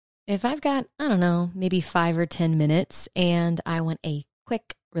If I've got, I don't know, maybe 5 or 10 minutes and I want a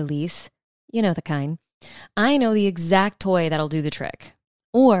quick release, you know the kind, I know the exact toy that'll do the trick.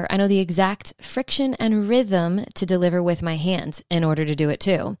 Or I know the exact friction and rhythm to deliver with my hands in order to do it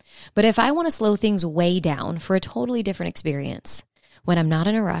too. But if I want to slow things way down for a totally different experience, when I'm not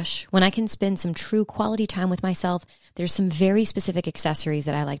in a rush, when I can spend some true quality time with myself, there's some very specific accessories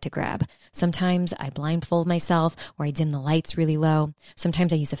that I like to grab. Sometimes I blindfold myself or I dim the lights really low.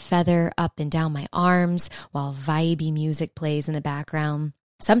 Sometimes I use a feather up and down my arms while vibey music plays in the background.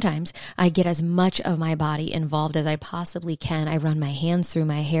 Sometimes I get as much of my body involved as I possibly can. I run my hands through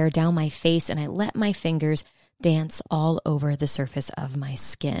my hair, down my face, and I let my fingers dance all over the surface of my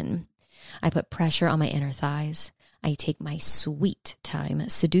skin. I put pressure on my inner thighs. I take my sweet time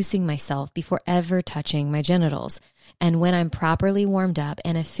seducing myself before ever touching my genitals. And when I'm properly warmed up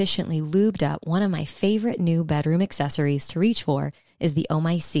and efficiently lubed up, one of my favorite new bedroom accessories to reach for is the Oh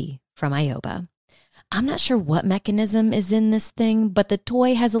My C from Ioba. I'm not sure what mechanism is in this thing, but the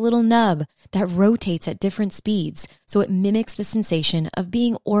toy has a little nub that rotates at different speeds, so it mimics the sensation of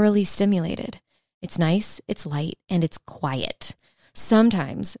being orally stimulated. It's nice, it's light, and it's quiet.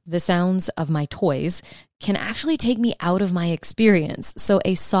 Sometimes the sounds of my toys can actually take me out of my experience, so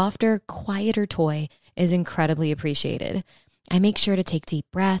a softer, quieter toy is incredibly appreciated. I make sure to take deep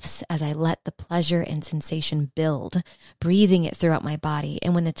breaths as I let the pleasure and sensation build, breathing it throughout my body.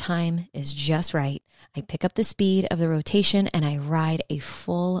 And when the time is just right, I pick up the speed of the rotation and I ride a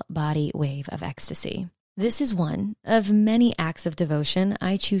full body wave of ecstasy. This is one of many acts of devotion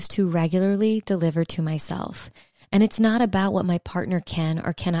I choose to regularly deliver to myself. And it's not about what my partner can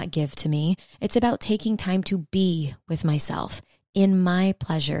or cannot give to me. It's about taking time to be with myself in my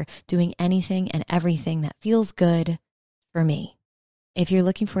pleasure, doing anything and everything that feels good for me. If you're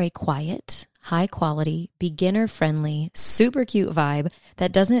looking for a quiet, high quality, beginner friendly, super cute vibe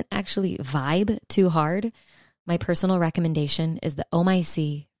that doesn't actually vibe too hard, my personal recommendation is the Oh My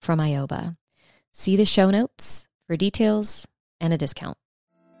C from Ioba. See the show notes for details and a discount.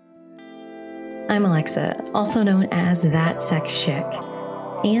 I'm Alexa, also known as That Sex Chick.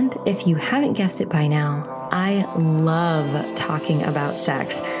 And if you haven't guessed it by now, I love talking about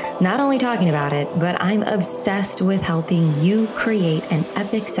sex. Not only talking about it, but I'm obsessed with helping you create an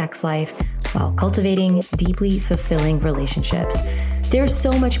epic sex life while cultivating deeply fulfilling relationships. There's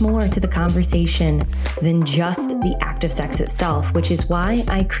so much more to the conversation than just the act of sex itself, which is why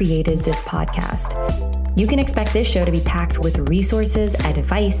I created this podcast. You can expect this show to be packed with resources,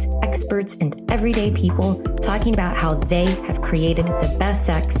 advice, experts, and everyday people talking about how they have created the best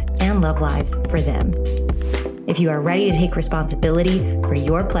sex and love lives for them. If you are ready to take responsibility for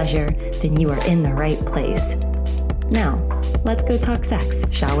your pleasure, then you are in the right place. Now, let's go talk sex,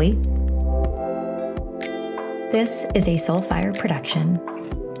 shall we? This is a Soulfire production.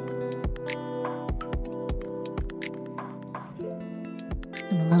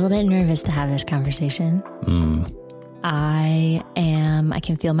 I'm a little bit nervous to have this conversation. I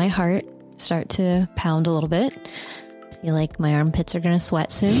can feel my heart start to pound a little bit. I feel like my armpits are going to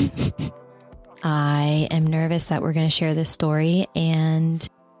sweat soon. I am nervous that we're going to share this story and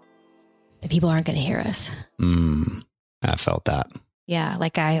the people aren't going to hear us. I felt that. Yeah,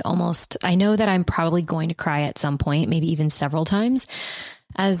 like I know that I'm probably going to cry at some point, maybe even several times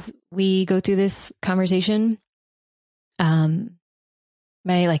as we go through this conversation. But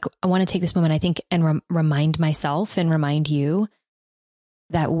I want to take this moment, I think, and remind myself and remind you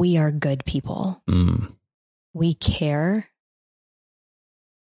that we are good people. We care.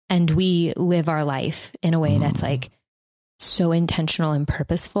 And we live our life in a way that's like so intentional and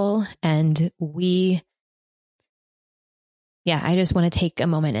purposeful. And I just want to take a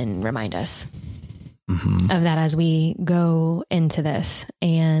moment and remind us of that as we go into this.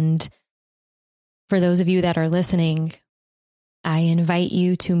 And for those of you that are listening, I invite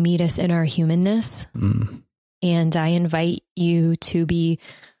you to meet us in our humanness. And I invite you to be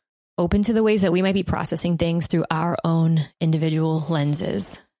open to the ways that we might be processing things through our own individual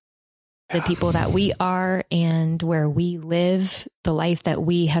lenses. The people that we are and where we live, the life that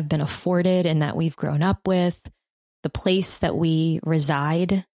we have been afforded and that we've grown up with, the place that we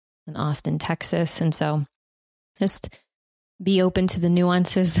reside in Austin, Texas. And so just be open to the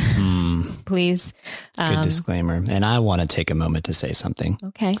nuances, please. Good disclaimer. And I want to take a moment to say something.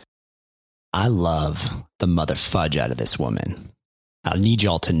 Okay. I love the mother fudge out of this woman. I need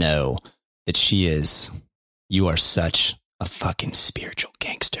y'all to know that you are such a fucking spiritual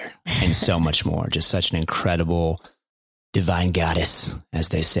gangster and so much more. Just such an incredible divine goddess, as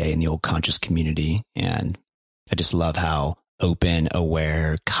they say in the old conscious community. And I just love how open,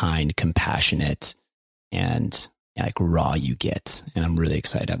 aware, kind, compassionate, and like raw you get. And I'm really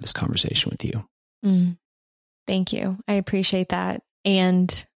excited to have this conversation with you. Thank you. I appreciate that.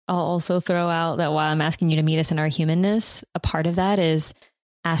 And I'll also throw out that while I'm asking you to meet us in our humanness, a part of that is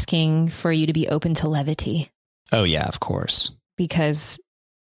asking for you to be open to levity. Oh yeah, of course. Because,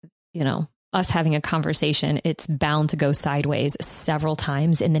 you know, us having a conversation, it's bound to go sideways several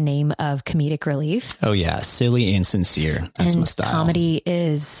times in the name of comedic relief. Oh yeah. Silly and sincere. That's my style. Comedy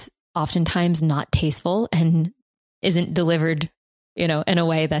is oftentimes not tasteful and isn't delivered, you know, in a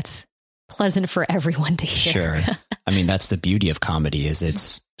way that's pleasant for everyone to hear. Sure. I mean, that's the beauty of comedy is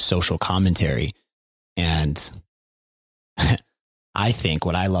it's social commentary. And I think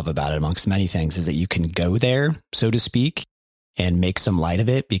what I love about it, amongst many things, is that you can go there, so to speak, and make some light of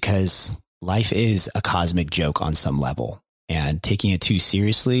it, because life is a cosmic joke on some level, and taking it too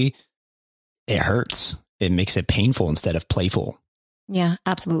seriously, it hurts. It makes it painful instead of playful. Yeah,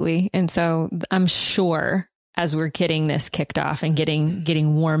 absolutely. And so I'm sure as we're getting this kicked off and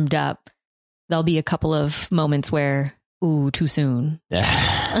getting warmed up, there'll be a couple of moments where, ooh, too soon.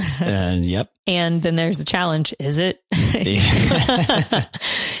 Yep. And then there's the challenge. Is it?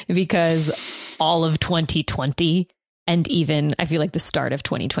 Because all of 2020 and even I feel like the start of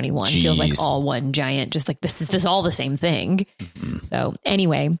 2021 feels like all one giant, just like this is all the same thing. Mm-hmm. So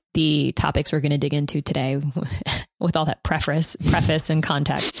anyway, the topics we're going to dig into today with all that preface and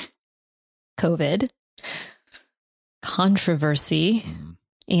context: COVID, controversy,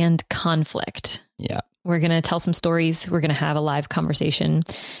 and conflict. Yeah. We're going to tell some stories. We're going to have a live conversation.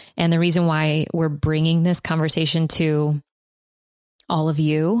 And the reason why we're bringing this conversation to all of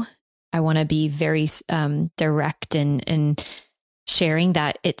you, I want to be very direct and sharing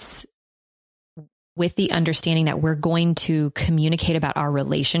that it's with the understanding that we're going to communicate about our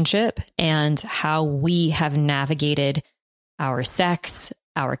relationship and how we have navigated our sex,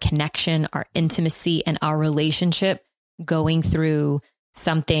 our connection, our intimacy, and our relationship going through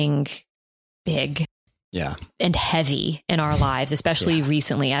something big. Yeah. And heavy in our lives, especially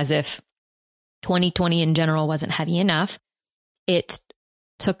recently, as if 2020 in general wasn't heavy enough. It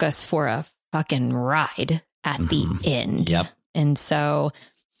took us for a fucking ride at the end. Yep. And so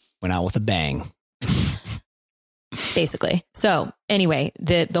went out with a bang. Basically. So anyway,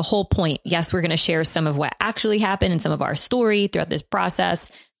 the whole point, yes, we're going to share some of what actually happened and some of our story throughout this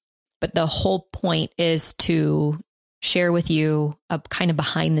process. But the whole point is to share with you a kind of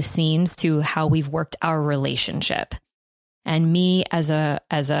behind the scenes to how we've worked our relationship. And me as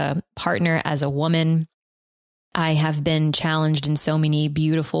a partner, as a woman, I have been challenged in so many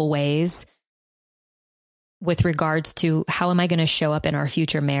beautiful ways with regards to how am I going to show up in our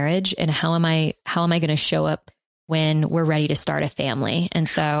future marriage, and how am I going to show up when we're ready to start a family. And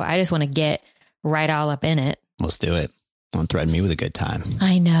so I just want to get right all up in it. Let's do it. Don't threaten me with a good time.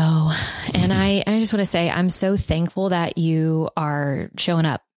 I know. And I just want to say, I'm so thankful that you are showing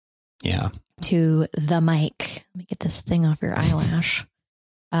up. Yeah. To the mic. Let me get this thing off your eyelash.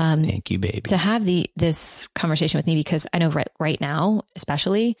 Thank you, baby. To have this conversation with me, because I know right now,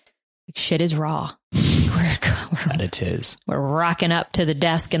 especially, shit is raw. It is. We're rocking up to the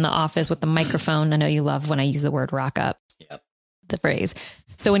desk in the office with the microphone. I know you love when I use the word rock up. Yep. The phrase.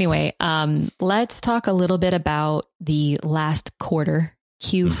 So anyway, let's talk a little bit about the last quarter,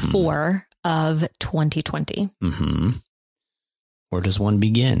 Q4 of 2020. Mm-hmm. Where does one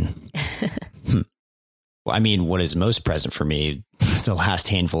begin? Well, I mean, what is most present for me is the last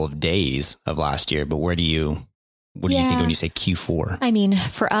handful of days of last year. But what do you think when you say Q4? I mean,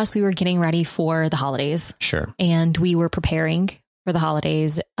 for us, we were getting ready for the holidays. Sure. And we were preparing for the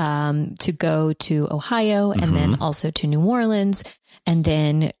holidays to go to Ohio and then also to New Orleans. And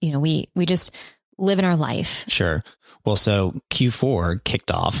then, you know, we just live in our life. Sure. Well, so Q4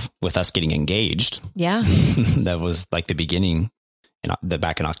 kicked off with us getting engaged. Yeah. That was like the beginning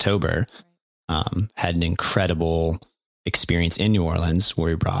back in October. Had an incredible experience in New Orleans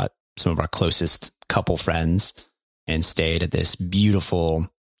where we brought some of our closest couple friends and stayed at this beautiful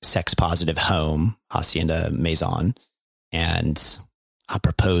sex positive home, Hacienda Maison. And I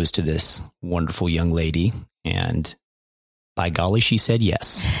proposed to this wonderful young lady, and by golly, she said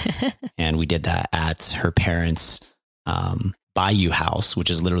yes. And we did that at her parents' bayou house, which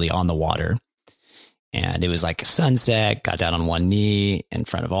is literally on the water. And it was like a sunset, got down on one knee in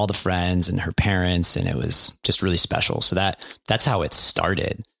front of all the friends and her parents. And it was just really special. So that's how it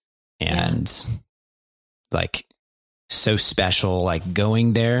started. And like, so special, like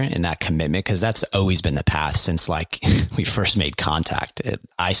going there and that commitment, because that's always been the path since like we first made contact.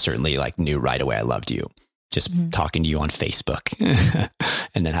 I certainly like knew right away I loved you. Just talking to you on Facebook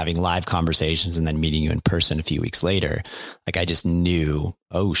and then having live conversations and then meeting you in person a few weeks later. Like I just knew,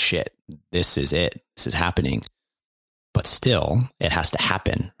 oh shit, this is it. This is happening. but still it has to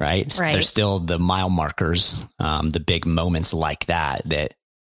happen, right? Right. There's still the mile markers, the big moments like that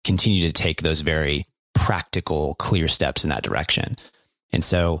continue to take those very practical, clear steps in that direction. And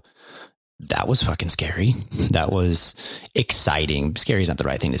so that was fucking scary. That was exciting. Scary is not the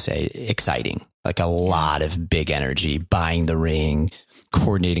right thing to say. Exciting. Like a lot of big energy, buying the ring,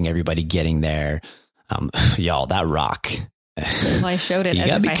 coordinating everybody getting there. Y'all, that rock. Well, I showed it. You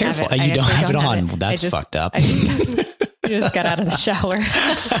gotta be careful. You don't have it on. Well, that's fucked up. I just got out of the shower.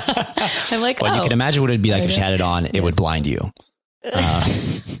 I'm like, well, you can imagine what it'd be like if she had it on. It would blind you.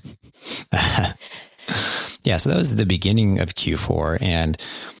 Yeah, so that was the beginning of Q4 and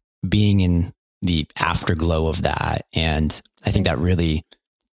being in the afterglow of that. And I think that really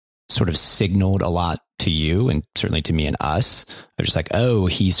sort of signaled a lot to you and certainly to me and us. I was just like, oh,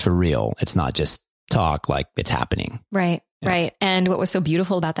 he's for real. It's not just talk, like it's happening. Right. Yeah. Right. And what was so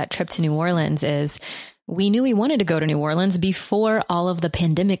beautiful about that trip to New Orleans is we knew we wanted to go to New Orleans before all of the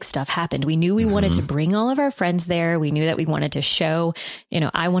pandemic stuff happened. We knew we wanted to bring all of our friends there. We knew that we wanted to show,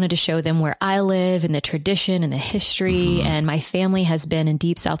 I wanted to show them where I live and the tradition and the history. And my family has been in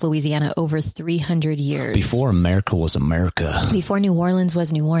Deep South Louisiana over 300 years. Before America was America. Before New Orleans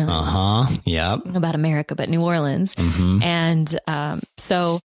was New Orleans. Yep. I don't know about America, but New Orleans. And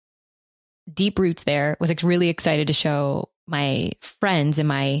so deep roots there. Was really excited to show my friends and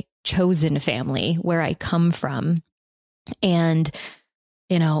my chosen family where I come from. And,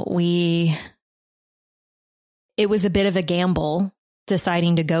 it was a bit of a gamble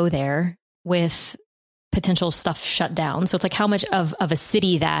deciding to go there with potential stuff shut down. So it's like how much of a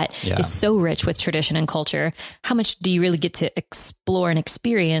city that is so rich with tradition and culture, how much do you really get to explore and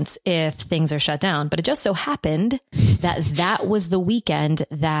experience if things are shut down? But it just so happened that was the weekend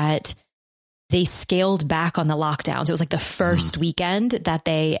that they scaled back on the lockdowns. It was like the first weekend that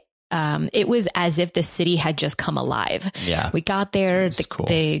it was as if the city had just come alive. Yeah. We got there,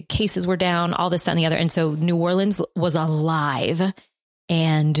 the cases were down, all this, that, and the other. And so New Orleans was alive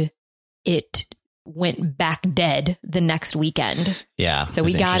and it went back dead the next weekend. Yeah. So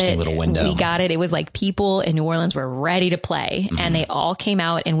we got it. Little window. We got it. It was like people in New Orleans were ready to play and they all came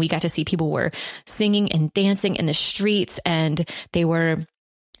out and we got to see people were singing and dancing in the streets and they were,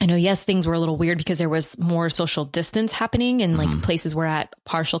 I know, yes, things were a little weird because there was more social distance happening and like places were at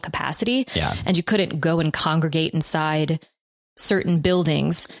partial capacity and you couldn't go and congregate inside certain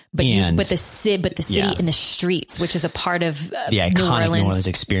buildings, but the city in the streets, which is a part of the iconic New Orleans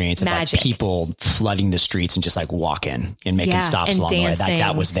experience magic. Of like people flooding the streets and just like walking and making stops along dancing. The way.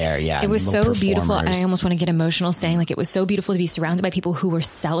 That was there. Yeah. It was so beautiful. And I almost want to get emotional saying like, it was so beautiful to be surrounded by people who were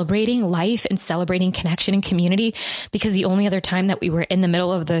celebrating life and celebrating connection and community, because the only other time that we were in the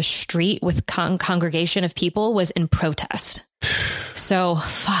middle of the street with congregation of people was in protest. So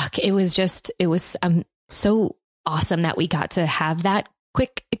I'm so awesome that we got to have that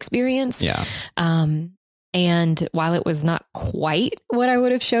quick experience. Yeah. And while it was not quite what I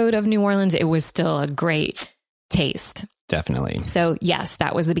would have showed of New Orleans, it was still a great taste. Definitely. So yes,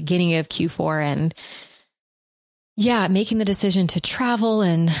 that was the beginning of Q4 and making the decision to travel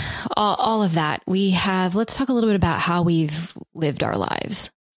and all of that. Let's talk a little bit about how we've lived our lives.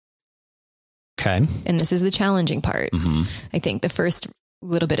 Okay. And this is the challenging part. I think the first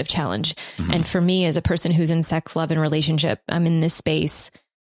little bit of challenge. And for me, as a person who's in sex, love, and relationship, I'm in this space.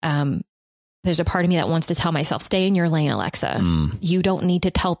 There's a part of me that wants to tell myself, stay in your lane, Alexa. You don't need to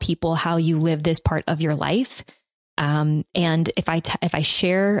tell people how you live this part of your life. And if I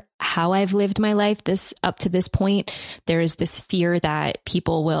share how I've lived my life up to this point, there is this fear that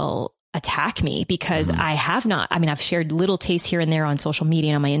people will attack me because I've shared little tastes here and there on social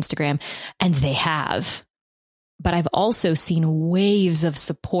media and on my Instagram, and they have. But I've also seen waves of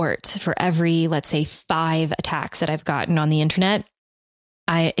support for every, let's say, 5 attacks that I've gotten on the internet.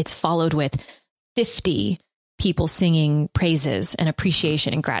 It's followed with 50 people singing praises and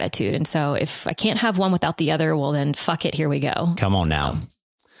appreciation and gratitude. And so if I can't have one without the other, well, then fuck it. Here we go. Come on now.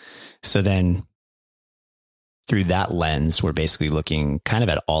 So then through that lens, we're basically looking kind of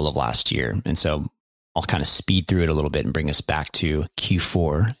at all of last year. And so I'll kind of speed through it a little bit and bring us back to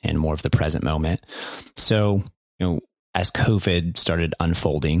Q4 and more of the present moment. So, as COVID started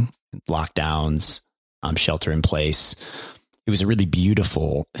unfolding, lockdowns, shelter in place, it was a really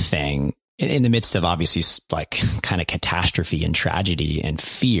beautiful thing in the midst of obviously like kind of catastrophe and tragedy and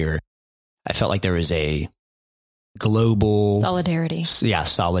fear. I felt like there was a global solidarity. Yeah.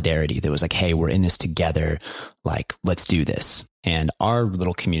 Solidarity. That was like, hey, we're in this together. Like, let's do this. And our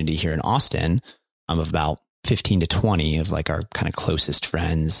little community here in Austin, of about 15 to 20 of like our kind of closest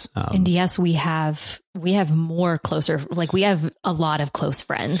friends. And yes, we have more closer, like we have a lot of close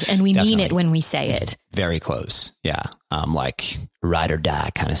friends and we mean it when we say it. Very close. Yeah. Like ride or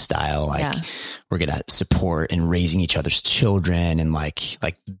die kind of style. Like we're going to support and raising each other's children and like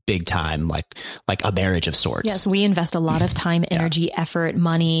big time, like a marriage of sorts. Yes. We invest a lot of time, energy, effort,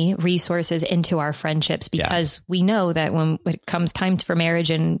 money, resources into our friendships because we know that when it comes time for marriage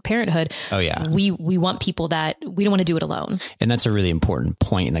and parenthood, we want people that we don't want to do it alone. And that's a really important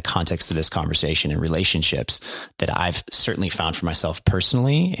point in the context of this conversation and relationships that I've certainly found for myself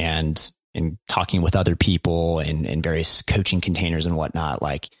personally and in talking with other people and in various coaching containers and whatnot.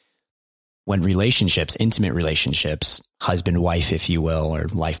 Like when relationships, intimate relationships, husband, wife, if you will, or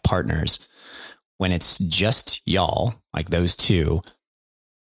life partners, when it's just y'all, like those two,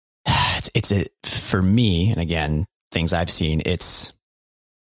 for me, and again, things I've seen, it's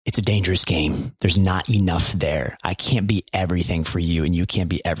a dangerous game. There's not enough there. I can't be everything for you and you can't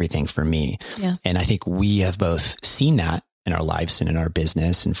be everything for me. Yeah. And I think we have both seen that in our lives and in our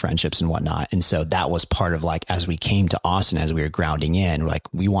business and friendships and whatnot. And so that was part of like, as we came to Austin, as we were grounding in, like,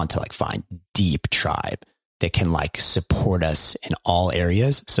 we want to like find deep tribe that can like support us in all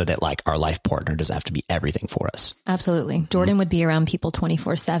areas so that like our life partner doesn't have to be everything for us. Absolutely. Jordan would be around people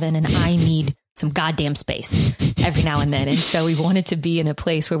 24/7 and I need some goddamn space every now and then. And so we wanted to be in a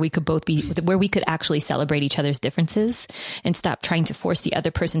place where we could both be, where we could actually celebrate each other's differences and stop trying to force the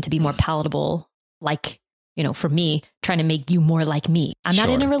other person to be more palatable. Like, you know, for me, trying to make you more like me. I'm not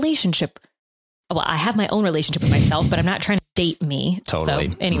in a relationship. Well, I have my own relationship with myself, but I'm not trying to date me.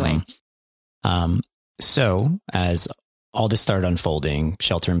 Totally. So anyway. So as all this started unfolding,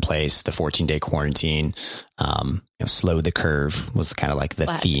 shelter in place, the 14-day quarantine, slow the curve was kind of like the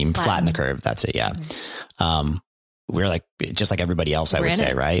theme, flatten the curve. That's it. Yeah. Mm-hmm. We're like, just like everybody else, I would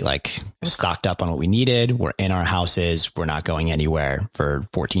say, right? Like stocked up on what we needed. We're in our houses. We're not going anywhere for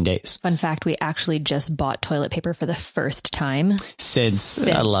 14 days. Fun fact, we actually just bought toilet paper for the first time. Since.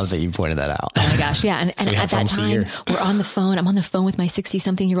 I love that you pointed that out. Oh my gosh. Yeah. And, so and at that time we're on the phone. I'm on the phone with my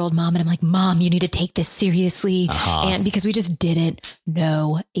 60-something-year-old mom and I'm like, Mom, you need to take this seriously. And because we just didn't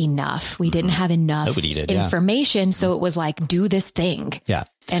know enough. We didn't have enough information. So it was like, do this thing. Yeah.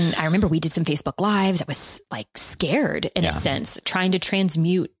 And I remember we did some Facebook Lives. I was like scared in a sense, trying to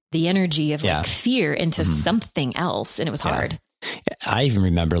transmute the energy of like fear into something else. And it was hard. I even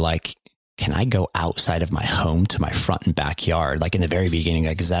remember like, can I go outside of my home to my front and backyard? Like in the very beginning,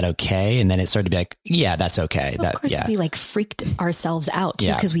 like, is that okay? And then it started to be like, yeah, that's okay. Of course, we like freaked ourselves out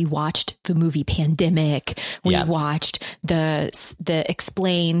too, because we watched the movie Pandemic. We watched the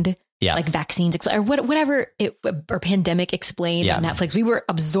Explained. Yeah. Like vaccines or whatever or Pandemic Explained on Netflix. We were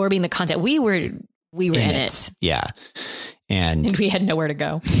absorbing the content. We were in it. Yeah. And we had nowhere to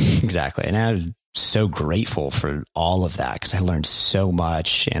go. Exactly. And I was so grateful for all of that because I learned so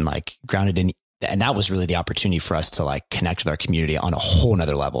much and like grounded in. And that was really the opportunity for us to like connect with our community on a whole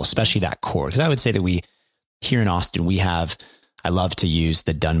nother level, especially that core. Because I would say that we here in Austin, I love to use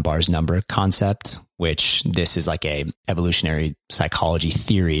the Dunbar's number concept, which this is like a evolutionary psychology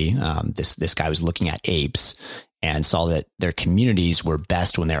theory. This guy was looking at apes and saw that their communities were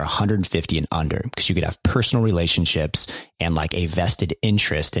best when they're 150 and under, because you could have personal relationships and like a vested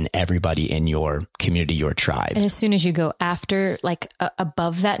interest in everybody in your community, your tribe. And as soon as you go after like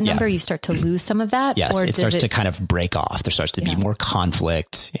above that number, you start to lose some of that. Yes, or it starts to kind of break off. There starts to be more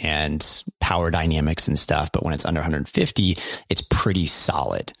conflict and power dynamics and stuff. But when it's under 150, it's pretty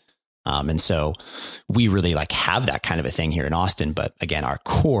solid. And so we really like have that kind of a thing here in Austin. But again, our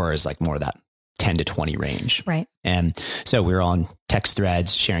core is like more of that 10 to 20 range. Right. And so we were on text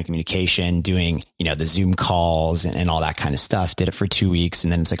threads, sharing communication, doing, the Zoom calls and all that kind of stuff. Did it for 2 weeks.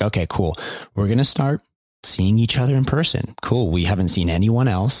 And then it's like, okay, cool. We're going to start seeing each other in person. Cool. We haven't seen anyone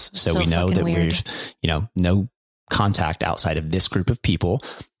else. So we know that we've, no contact outside of this group of people.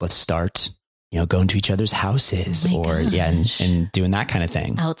 Let's start, going to each other's houses and doing that kind of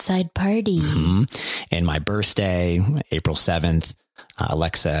thing. Outside party. Mm-hmm. And my birthday, April 7th,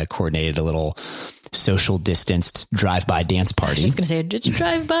 Alexa coordinated a little social distanced drive-by dance party. I was just going to say, did you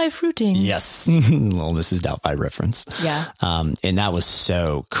drive by fruiting? Yes. Little Mrs. Doubtfire reference. Yeah. And that was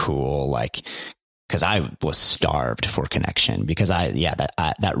so cool. Like, cause I was starved for connection because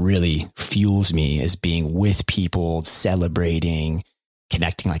that really fuels me as being with people, celebrating,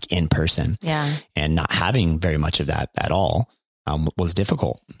 connecting like in person. Yeah. And not having very much of that at all, was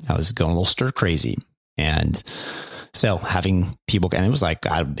difficult. I was going a little stir crazy. And so having people, and it was like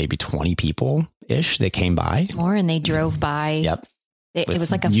maybe 20 people ish that came by. More, and they drove by. Yep. It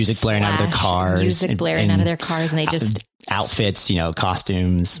was like a music blaring out of their cars. Music blaring out of their cars, and they just outfits,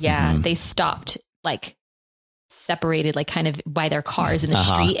 costumes. Yeah, they stopped like separated, like kind of by their cars in the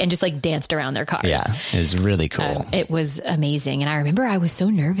street and just like danced around their cars. Yeah, it was really cool. It was amazing. And I remember I was so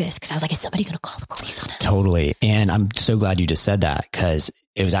nervous because I was like, is somebody going to call the police on us? Totally. And I'm so glad you just said that, because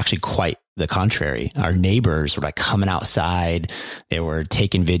it was actually quite the contrary. Our neighbors were like coming outside. They were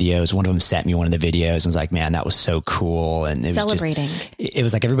taking videos. One of them sent me one of the videos and was like, man, that was so cool. And it celebrating. It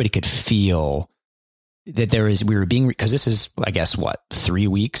was like everybody could feel that we were being, because this is, I guess, 3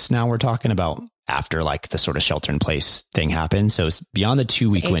 weeks now we're talking about after like the sort of shelter in place thing happened. So it's beyond the 2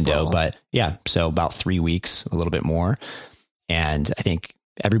 week window, but yeah, so about 3 weeks, a little bit more. And I think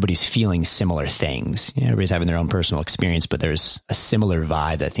everybody's feeling similar things. You know, everybody's having their own personal experience, but there's a similar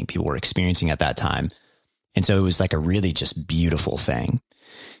vibe that I think people were experiencing at that time. And so it was like a really just beautiful thing.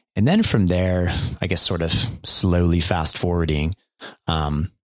 And then from there, I guess sort of slowly fast forwarding,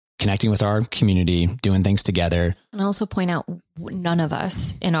 connecting with our community, doing things together. And also point out, none of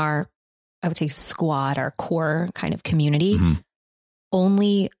us in our, I would say, squad, our core kind of community,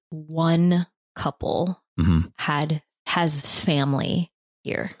 only one couple has family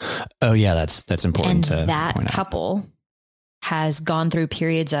here. Oh yeah, that's important. And that couple has gone through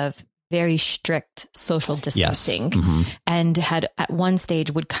periods of very strict social distancing, and had at one stage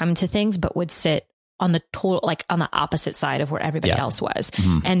would come to things, but would sit on the total, like on the opposite side of where everybody else was.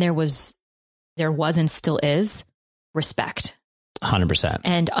 And there was and still is respect. 100%.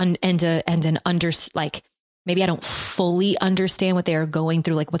 And like, maybe I don't fully understand what they are going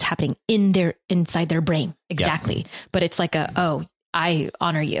through, like what's happening inside their brain. Exactly. But it's like I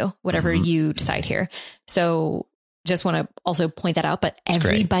honor you, whatever you decide here. So just want to also point that out, but that's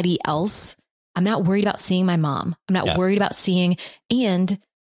everybody else, I'm not worried about seeing my mom. I'm not worried about seeing, and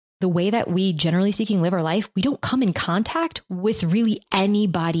the way that we generally speaking live our life, we don't come in contact with really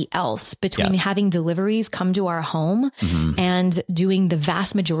anybody else between having deliveries come to our home and doing the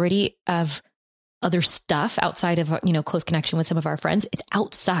vast majority of other stuff outside of, close connection with some of our friends. It's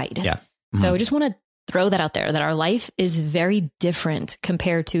outside. Yeah. So I just want to throw that out there, that our life is very different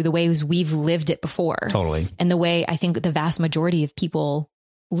compared to the ways we've lived it before. Totally. And the way I think the vast majority of people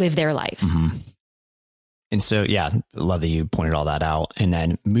live their life. And so, yeah, love that you pointed all that out. And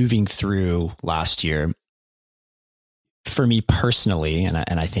then moving through last year, for me personally, and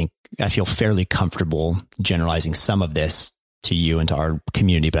I think I feel fairly comfortable generalizing some of this to you and to our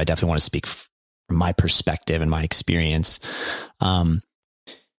community, but I definitely want to speak from my perspective and my experience. I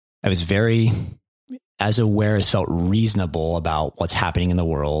was very as aware as felt reasonable about what's happening in the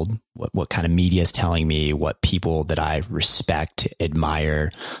world, what kind of media is telling me, what people that I respect,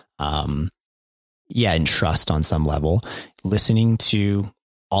 admire, and trust on some level, listening to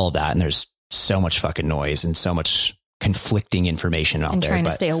all of that. And there's so much fucking noise and so much conflicting information out there. And trying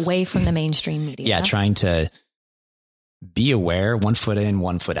to stay away from the mainstream media. Yeah, trying to be aware, 1 foot in,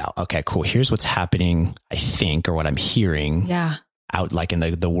 1 foot out. Okay, cool. Here's what's happening, I think, or what I'm hearing out like in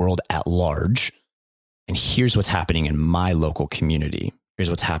the world at large. And here's what's happening in my local community. Here's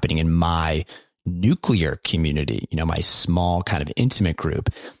what's happening in my nuclear community, my small kind of intimate group.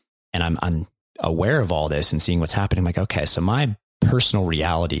 And I'm aware of all this and seeing what's happening. I'm like, okay, so my personal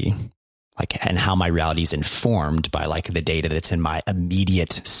reality, like, and how my reality is informed by like the data that's in my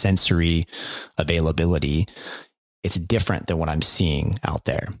immediate sensory availability, it's different than what I'm seeing out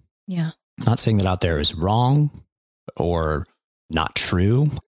there. Yeah. I'm not saying that out there is wrong or not true.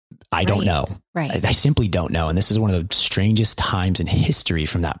 I don't know. Right. I simply don't know. And this is one of the strangest times in history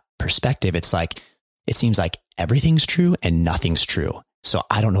from that perspective. It's like, it seems like everything's true and nothing's true. So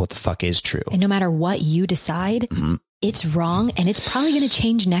I don't know what the fuck is true. And no matter what you decide, it's wrong. And it's probably going to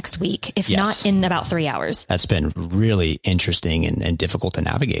change next week, if not in about 3 hours. That's been really interesting and difficult to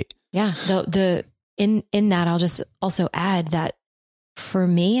navigate. Yeah. In that, I'll just also add that for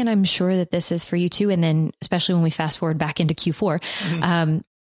me, and I'm sure that this is for you too, and then especially when we fast forward back into Q4,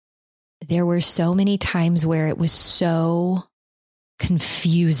 there were so many times where it was so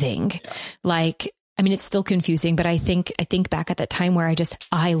confusing. Like, I mean, it's still confusing, but I think back at that time where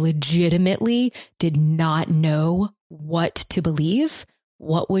I legitimately did not know what to believe,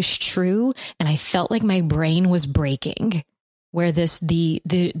 what was true. And I felt like my brain was breaking, where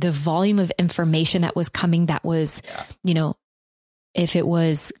the volume of information that was coming, that was, if it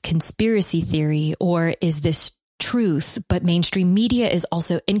was conspiracy theory or is this truth, but mainstream media is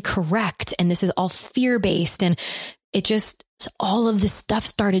also incorrect. And this is all fear-based. And it just, all of this stuff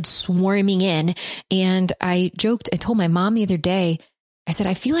started swarming in. And I told my mom the other day, I said,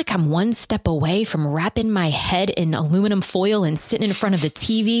 I feel like I'm one step away from wrapping my head in aluminum foil and sitting in front of the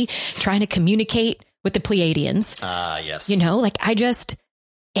TV, trying to communicate with the Pleiadians. Yes.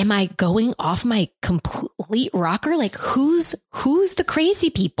 am I going off my complete rocker? Like who's the crazy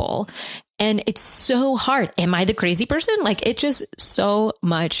people? And it's so hard. Am I the crazy person? Like it's just so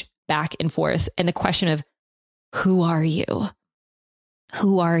much back and forth. And the question of who are you?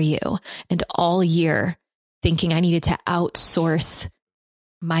 Who are you? And all year thinking I needed to outsource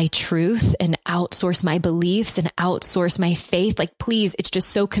my truth and outsource my beliefs and outsource my faith. Like, please, it's just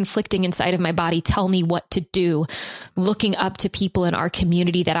so conflicting inside of my body. Tell me what to do. Looking up to people in our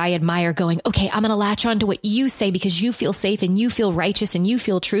community that I admire going, okay, I'm going to latch on to what you say because you feel safe and you feel righteous and you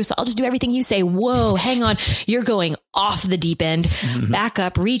feel true. So I'll just do everything you say. Whoa, hang on. You're going off the deep end, back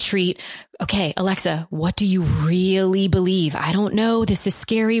up, retreat. Okay, Alexa, what do you really believe? I don't know. This is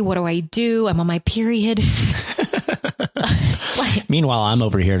scary. What do I do? I'm on my period. Meanwhile, I'm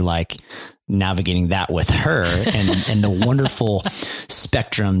over here like navigating that with her and the wonderful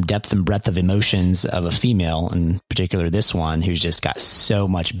spectrum, depth and breadth of emotions of a female, in particular this one, who's just got so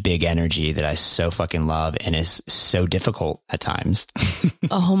much big energy that I so fucking love and is so difficult at times.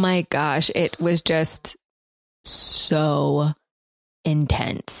 Oh my gosh. It was just so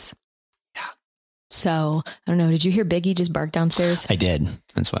intense. Yeah. So I don't know. Did you hear Biggie just bark downstairs? I did.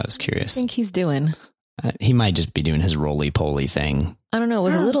 That's why I was curious. I think he's doing. He might just be doing his roly-poly thing. I don't know.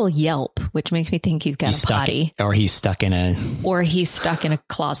 It was a little yelp, which makes me think he's got a potty. Or he's stuck in a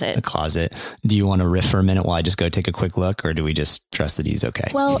closet. Do you want to riff for a minute while I just go take a quick look, or do we just trust that he's okay?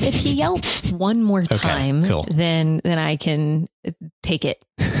 Well, if he yelps one more time, cool. then I can take it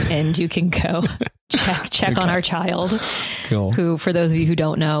and you can go check on our child. Cool. Who, for those of you who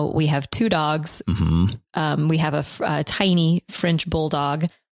don't know, we have 2 dogs. Mm-hmm. We have a tiny French bulldog.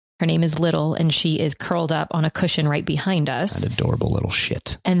 Her name is Little, and she is curled up on a cushion right behind us. That adorable little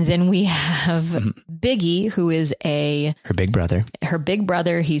shit. And then we have Biggie, who is her big brother. Her big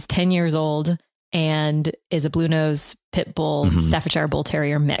brother. He's 10 years old and is a blue nose pit bull, Staffordshire bull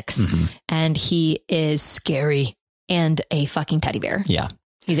terrier mix. And he is scary and a fucking teddy bear. Yeah.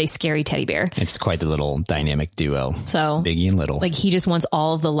 He's a scary teddy bear. It's quite the little dynamic duo. So Biggie and Little. Like he just wants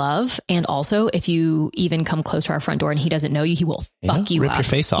all of the love. And also if you even come close to our front door and he doesn't know you, he will fuck you rip up. Your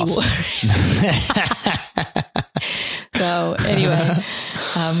face off. So anyway,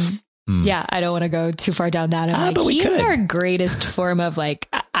 yeah, I don't want to go too far down that. But he's our greatest form of like,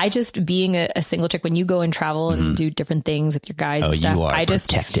 I just being a single chick, when you go and travel and do different things with your guys and stuff, you are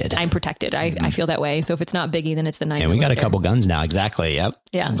protected. I'm protected. I feel that way. So if it's not Biggie, then it's the 9. And we got a couple guns now. Exactly. Yep.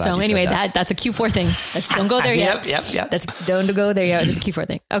 Yeah. So anyway, that's a Q4 thing. Don't go there yet. Yep. Don't go there yet. It's a Q4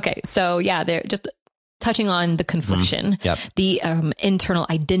 thing. Okay. So yeah, they're just touching on the confliction, the internal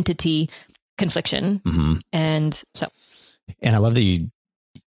identity confliction. And I love that you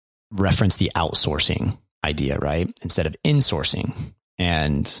reference the outsourcing idea, right? Instead of insourcing.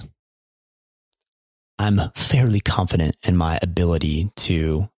 And I'm fairly confident in my ability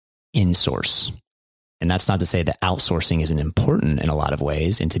to insource. And that's not to say that outsourcing isn't important in a lot of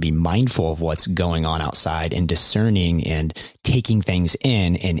ways, and to be mindful of what's going on outside and discerning and taking things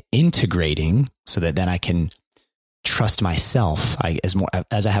in and integrating so that then I can trust myself.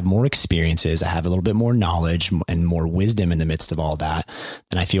 As I have more experiences, I have a little bit more knowledge and more wisdom in the midst of all that,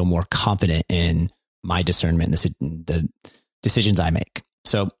 then I feel more confident in my discernment and the decisions I make.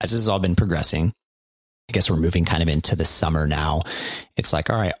 So as this has all been progressing, I guess we're moving kind of into the summer now. It's like,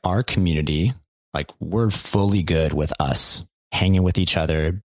 all right, our community, like we're fully good with us hanging with each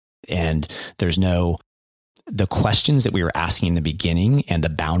other. And there's the questions that we were asking in the beginning and the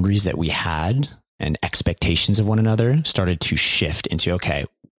boundaries that we had and expectations of one another started to shift into, okay,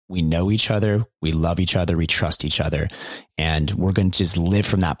 we know each other, we love each other, we trust each other, and we're going to just live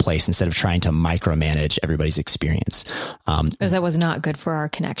from that place instead of trying to micromanage everybody's experience. Because that was not good for our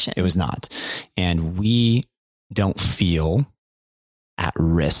connection. It was not. And we don't feel at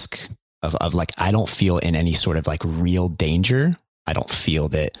risk of like, I don't feel in any sort of like real danger. I don't feel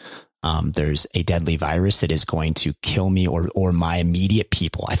that there's a deadly virus that is going to kill me or my immediate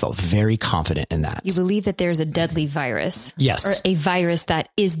people. I felt very confident in that. You believe that there's a deadly virus? Yes. Or a virus that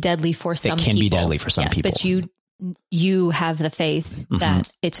is deadly for some people. It can be deadly for some people. But you have the faith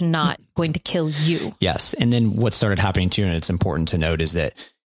that it's not going to kill you. Yes. And then what started happening too, and it's important to note, is that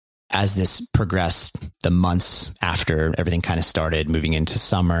as this progressed, the months after everything kind of started moving into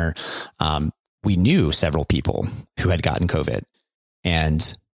summer, we knew several people who had gotten COVID,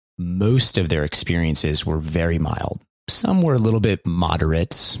 and most of their experiences were very mild. Some were a little bit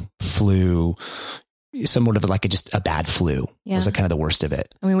moderate, flu, somewhat of like just a bad flu. Yeah. Was kind of the worst of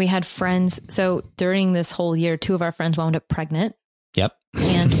it. I mean, we had friends. So during this whole year, 2 of our friends wound up pregnant. Yep.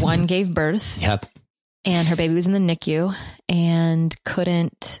 And one gave birth. Yep. And her baby was in the NICU and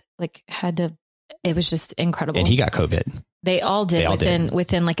it was just incredible. And he got COVID. They all did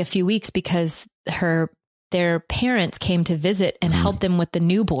within like a few weeks, because their parents came to visit and helped them with the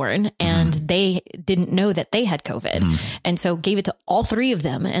newborn, and they didn't know that they had COVID. And so gave it to all three of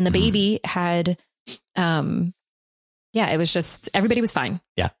them. And the baby had, it was just, everybody was fine.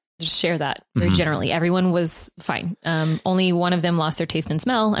 Yeah. Just share that very generally. Everyone was fine. Only one of them lost their taste and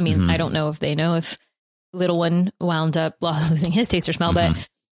smell. I mean, I don't know if they know if little one wound up losing his taste or smell, but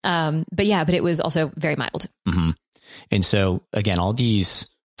it was also very mild. And so again, all these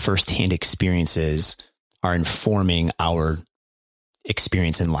firsthand experiences are informing our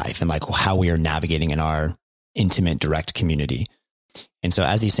experience in life and like how we are navigating in our intimate, direct community. And so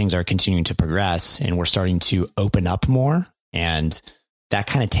as these things are continuing to progress and we're starting to open up more, and that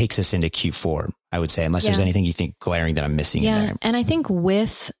kind of takes us into Q4, I would say, unless there's anything you think glaring that I'm missing in there. And I think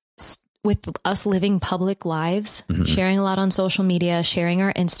with us living public lives, sharing a lot on social media, sharing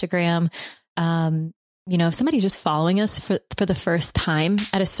our Instagram, if somebody's just following us for the first time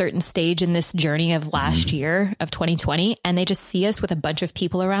at a certain stage in this journey of last year of 2020, and they just see us with a bunch of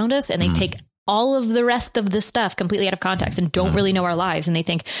people around us, and they take all of the rest of the stuff completely out of context and don't really know our lives. And they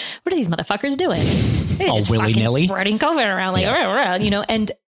think, what are these motherfuckers doing? They're just fucking spreading COVID around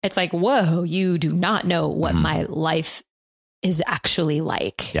and it's like, whoa, you do not know what my life is actually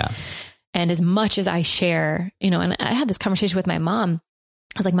like. Yeah. And as much as I share, and I had this conversation with my mom,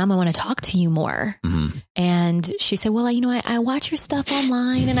 I was like, Mom, I want to talk to you more. And she said, well, I watch your stuff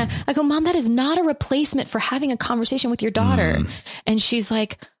online. And I go, Mom, that is not a replacement for having a conversation with your daughter. And she's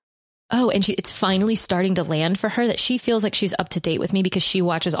like, oh, and it's finally starting to land for her that she feels like she's up to date with me because she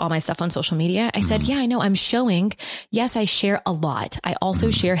watches all my stuff on social media. I said, yeah, I know. I'm showing. Yes, I share a lot. I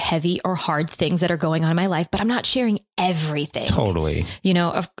also share heavy or hard things that are going on in my life, but I'm not sharing everything. Totally.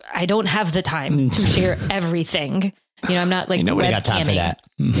 I don't have the time to share everything. I'm not like nobody got time for that.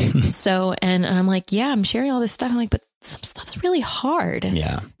 So, and I'm like, yeah, I'm sharing all this stuff. I'm like, but some stuff's really hard.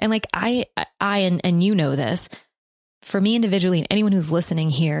 Yeah. And like, I this, for me individually, and anyone who's listening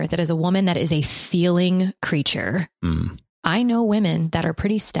here, that is a woman that is a feeling creature. I know women that are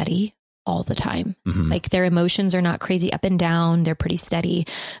pretty steady all the time. Like their emotions are not crazy up and down. They're pretty steady.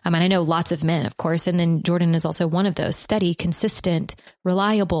 And I know lots of men, of course. And then Jordan is also one of those: steady, consistent,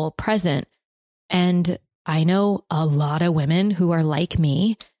 reliable, present. And I know a lot of women who are like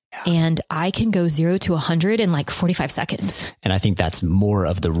me, and I can go 0 to 100 in like 45 seconds. And I think that's more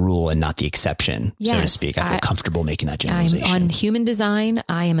of the rule and not the exception, so to speak. I feel comfortable making that generalization. I'm on Human Design.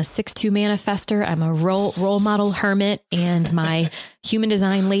 I am a 6'2" manifester. I'm a role model hermit, and my Human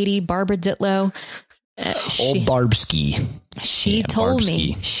Design lady, Barbara Ditlow, old Barbski. She told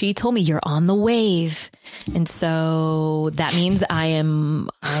me you're on the wave. And so that means I am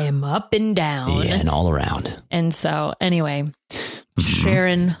up and down. Yeah, and all around. And so anyway,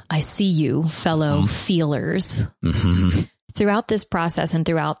 Sharon, I see you, fellow feelers. Throughout this process and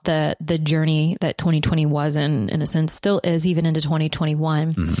throughout the journey that 2020 was, and in a sense still is, even into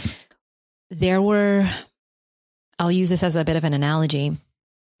 2021, there were, I'll use this as a bit of an analogy.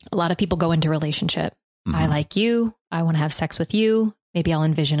 A lot of people go into relationship. I like you. I want to have sex with you. Maybe I'll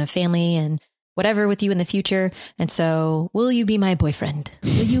envision a family and whatever with you in the future. And so will you be my boyfriend?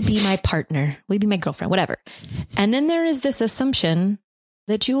 Will you be my partner? Will you be my girlfriend? Whatever. And then there is this assumption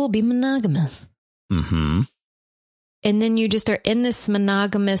that you will be monogamous. And then you just are in this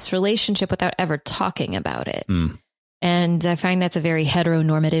monogamous relationship without ever talking about it. And I find that's a very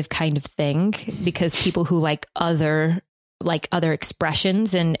heteronormative kind of thing, because people who like other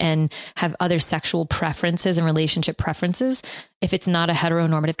expressions and have other sexual preferences and relationship preferences, if it's not a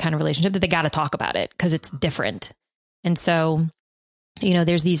heteronormative kind of relationship, that they got to talk about it because it's different. And so,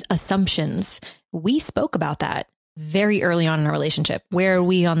 there's these assumptions. We spoke about that very early on in our relationship. Where are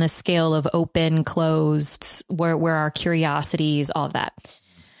we on the scale of open, closed, where our curiosities, all of that.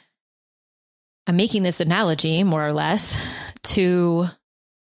 I'm making this analogy more or less to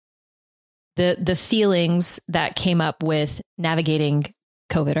the feelings that came up with navigating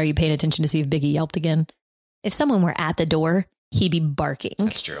COVID. Are you paying attention to see if Biggie yelped again? If someone were at the door, he'd be barking.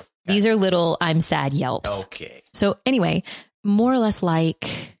 That's true. Okay. These are little I'm sad yelps. Okay. So anyway, more or less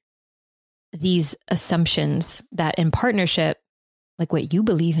like these assumptions that in partnership, like what you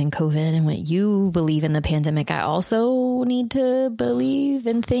believe in COVID and what you believe in the pandemic, I also need to believe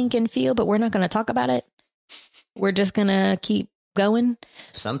and think and feel, but we're not going to talk about it. We're just going to keep going.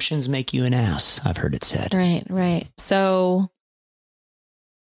 Assumptions make you an ass, I've heard it said. Right. So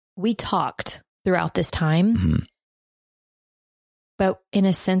we talked throughout this time, but in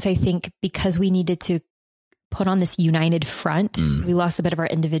a sense, I think because we needed to put on this united front, we lost a bit of our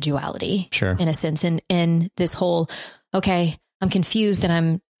individuality. Sure. In a sense, in this whole, okay, I'm confused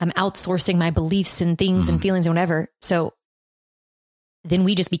and I'm outsourcing my beliefs and things and feelings and whatever. So then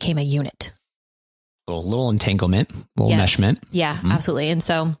we just became a unit. A little entanglement, little meshment. Yeah, absolutely. And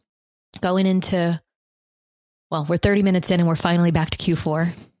so going into, well, we're 30 minutes in and we're finally back to Q4.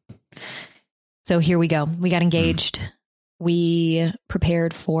 So here we go. We got engaged. We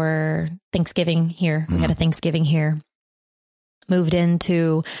prepared for Thanksgiving here. We had a Thanksgiving here. Moved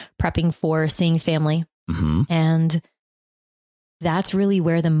into prepping for seeing family. And that's really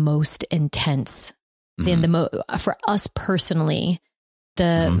where the most intense, for us personally,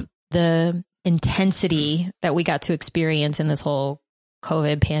 the intensity that we got to experience in this whole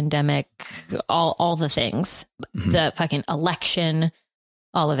COVID pandemic, all the things, the fucking election,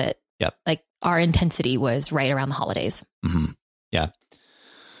 all of it. Yep. Like our intensity was right around the holidays. Yeah.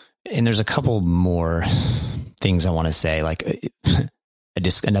 And there's a couple more things I want to say, like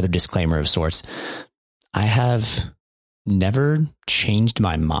another disclaimer of sorts. I have never changed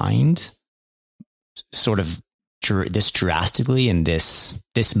my mind sort of this drastically and this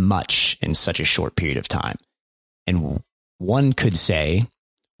much in such a short period of time. And one could say,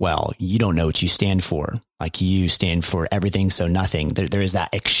 well, you don't know what you stand for. Like you stand for everything, so nothing. There is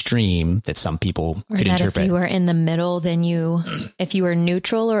that extreme that some people could interpret. If you were in the middle, then if you were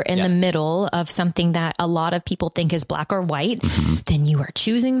neutral or in the middle of something that a lot of people think is black or white, then you are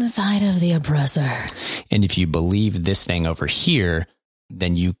choosing the side of the oppressor. And if you believe this thing over here,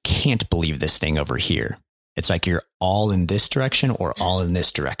 then you can't believe this thing over here. It's like you're all in this direction or all in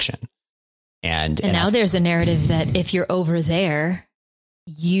this direction. And now there's a narrative that if you're over there,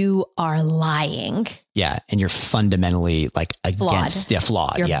 you are lying. Yeah. And you're fundamentally like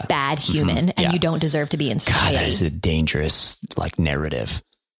flawed. You're a bad human and you don't deserve to be in society. God, that is a dangerous like narrative.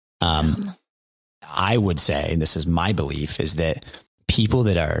 I would say, and this is my belief, is that people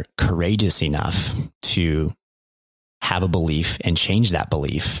that are courageous enough to have a belief and change that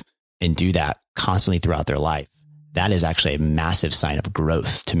belief and do that constantly throughout their life, that is actually a massive sign of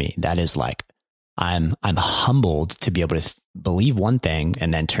growth to me. That is like, I'm humbled to be able to believe one thing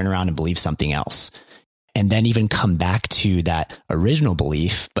and then turn around and believe something else. And then even come back to that original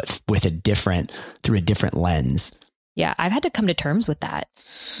belief, but with through a different lens. Yeah. I've had to come to terms with that.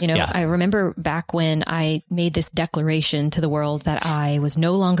 I remember back when I made this declaration to the world that I was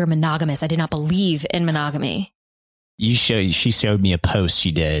no longer monogamous. I did not believe in monogamy. She showed me a post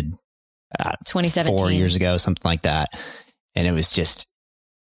she did 2017, 4 years ago, something like that. And it was just,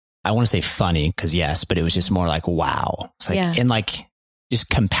 I want to say funny because yes, but it was just more like, wow. It's like, and like just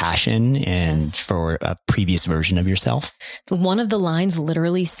compassion and for a previous version of yourself. One of the lines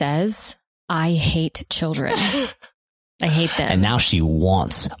literally says, I hate children. I hate them. And now she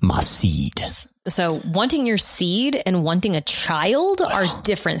wants my seed. So wanting your seed and wanting a child are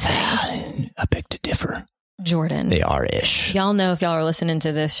different things. I beg to differ. Jordan. They are ish. Y'all know if y'all are listening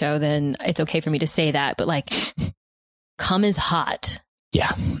to this show, then it's okay for me to say that. But like, cum is hot.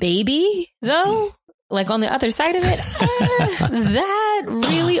 Yeah. Baby, though, like on the other side of it, that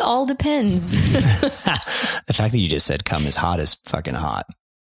really all depends. The fact that you just said cum is hot is fucking hot.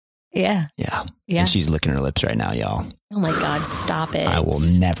 Yeah. Yeah. And she's licking her lips right now, y'all. Oh my God, stop it. I will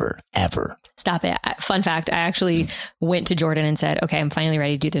never, ever. Stop it. Fun fact, I actually went to Jordan and said, okay, I'm finally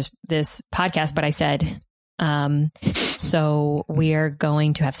ready to do this podcast. But I said, so we are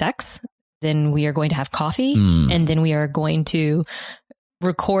going to have sex, then we are going to have coffee, and then we are going to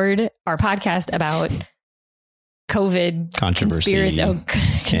record our podcast about COVID controversy and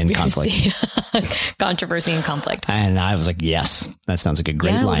conflict. Controversy and conflict. And I was like, yes, that sounds like a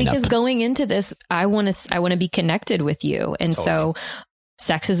great lineup. Because going into this, I want to be connected with you. And so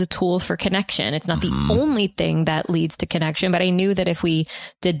sex is a tool for connection. It's not the only thing that leads to connection, but I knew that if we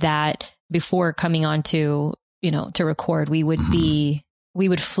did that before coming on to record, we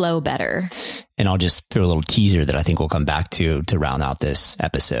would flow better. And I'll just throw a little teaser that I think we'll come back to round out this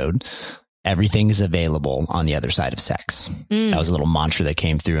episode. Everything is available on the other side of sex. That was a little mantra that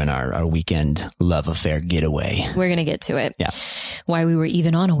came through in our weekend love affair getaway. We're going to get to it. Yeah. Why we were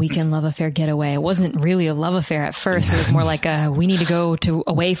even on a weekend love affair getaway. It wasn't really a love affair at first. It was more like we need to go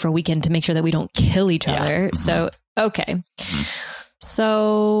away for a weekend to make sure that we don't kill each other. So, okay.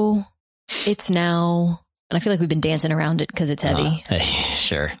 So it's now, and I feel like we've been dancing around it because it's heavy.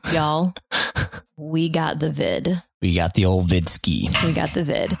 Sure. Y'all, we got the vid. We got the old vidski. We got the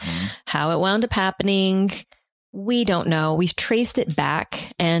vid. How it wound up happening, we don't know. We've traced it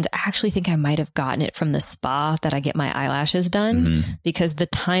back, and I actually think I might have gotten it from the spa that I get my eyelashes done, because the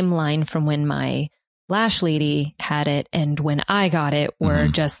timeline from when my lash lady had it and when I got it were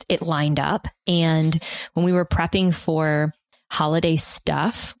just, it lined up. And when we were prepping for holiday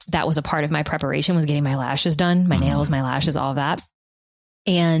stuff, that was a part of my preparation, was getting my lashes done, my nails, my lashes, all of that.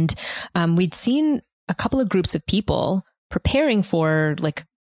 And we'd seen a couple of groups of people preparing for like,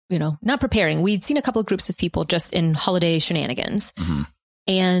 not preparing. We'd seen a couple of groups of people just in holiday shenanigans. Mm-hmm.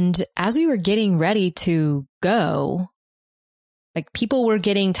 And as we were getting ready to go, like people were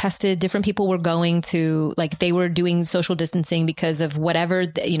getting tested, different people were going to, like they were doing social distancing because of whatever,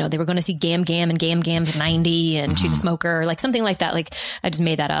 they were going to see Gam and Gam's 90 and she's a smoker, like something like that. Like I just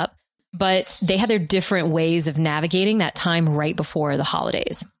made that up, but they had their different ways of navigating that time right before the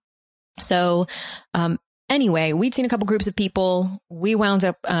holidays. So, anyway, we'd seen a couple groups of people. We wound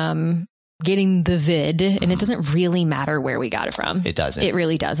up, getting the vid, and it doesn't really matter where we got it from. It doesn't. It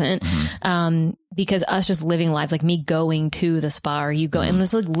really doesn't. Because us just living lives, like me going to the spa, or you go and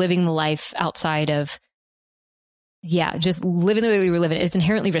this like living the life outside of, just living the way we were living. It's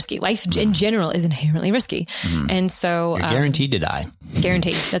inherently risky. Life in general is inherently risky. And so you're guaranteed to die.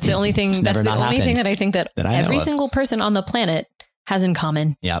 Guaranteed. That's the only thing. That's the only thing that I think that every single person on the planet has in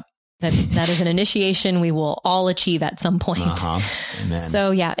common. Yep. That is an initiation we will all achieve at some point.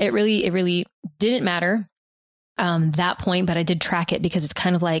 So it really didn't matter that point, but I did track it because it's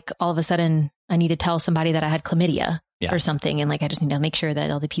kind of like all of a sudden I need to tell somebody that I had chlamydia or something. And like, I just need to make sure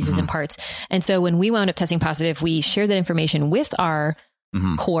that all the pieces and parts. And so when we wound up testing positive, we shared that information with our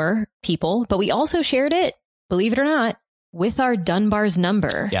core people, but we also shared it, believe it or not, with our Dunbar's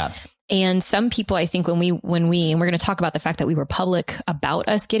number. Yeah. And some people, I think and we're going to talk about the fact that we were public about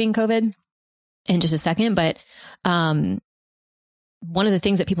us getting COVID in just a second. But, one of the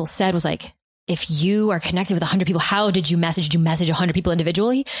things that people said was like, if you are connected with 100 people, how did you message? Did you message 100 people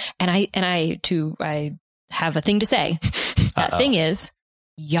individually? And I have a thing to say. That thing is,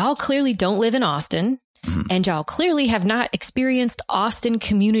 y'all clearly don't live in Austin. And y'all clearly have not experienced Austin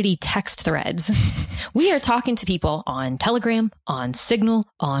community text threads. We are talking to people on Telegram, on Signal,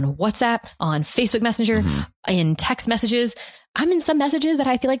 on WhatsApp, on Facebook Messenger, in text messages. I'm in some messages that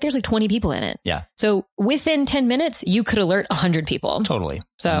I feel like there's like 20 people in it. Yeah. So within 10 minutes, you could alert 100 people. Totally.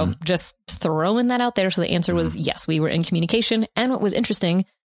 So just throwing that out there. So the answer was yes, we were in communication. And what was interesting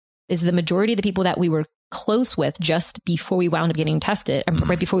is the majority of the people that we were close with just before we wound up getting tested,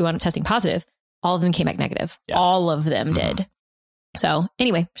 right before we wound up testing positive, all of them came back negative. Yeah. All of them did. So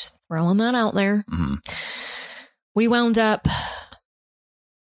anyway, just throwing that out there. We wound up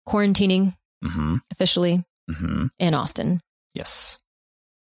quarantining officially in Austin. Yes.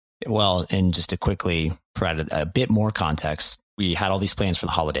 Well, and just to quickly provide a bit more context, we had all these plans for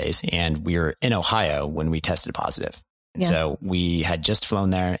the holidays and we were in Ohio when we tested positive. And so we had just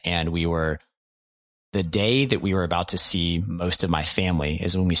flown there, and the day that we were about to see most of my family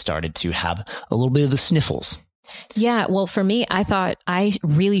is when we started to have a little bit of the sniffles. Yeah. Well, for me, I thought I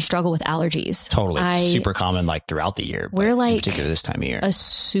really struggle with allergies. Totally. Super common, like throughout the year. We're like, in particular this time of year, a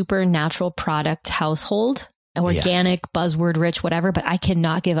super natural product household, organic, buzzword rich, whatever, but I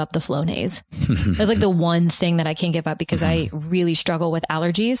cannot give up the Flonase. That's like the one thing that I can't give up because I really struggle with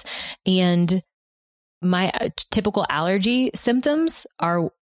allergies. And my typical allergy symptoms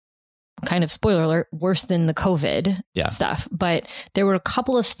are kind of, spoiler alert, worse than the COVID stuff. But there were a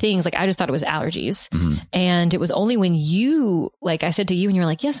couple of things, like I just thought it was allergies. And it was only when I said to you and you were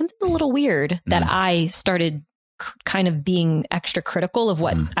like, yeah, something a little weird, that I started kind of being extra critical of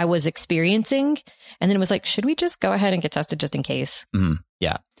what I was experiencing. And then it was like, should we just go ahead and get tested just in case?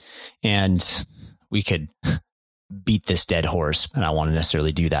 Yeah. And we could beat this dead horse, and I don't want to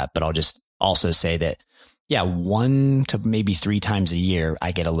necessarily do that, but I'll just also say that 1 to maybe 3 times a year,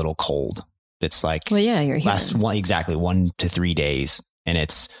 I get a little cold. It's like, well, yeah, you're last 1 to 3 days. And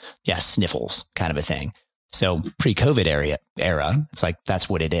it's, sniffles kind of a thing. So pre-COVID era, it's like, that's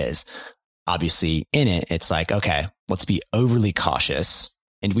what it is. Obviously in it, it's like, okay, let's be overly cautious.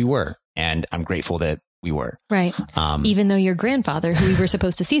 And we were, and I'm grateful that we were. Right. Even though your grandfather, who we were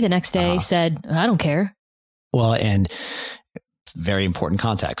supposed to see the next day, said, I don't care. Well, and very important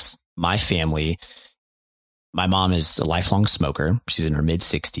context. My family, my mom is a lifelong smoker. She's in her mid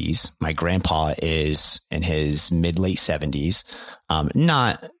 60s. My grandpa is in his mid-late 70s.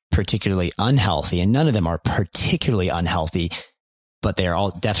 Not particularly unhealthy, and none of them are particularly unhealthy, but they're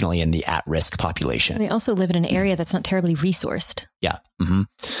all definitely in the at-risk population. They also live in an area that's not terribly resourced. Yeah.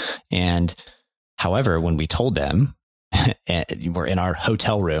 And however, when we told them, we're in our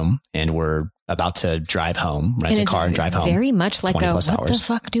hotel room and we're about to drive home, rent a car and drive home. Very much like what the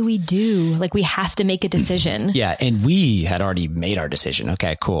fuck do we do? Like, we have to make a decision. Yeah. And we had already made our decision.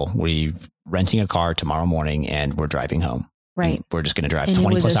 Okay, cool. We renting a car tomorrow morning and we're driving home. Right. And we're just going to drive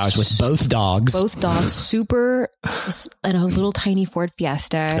 20 plus hours with both dogs. Super, and a little tiny Ford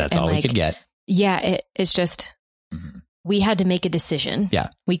Fiesta. That's all we could get. Yeah. It's just, we had to make a decision. Yeah.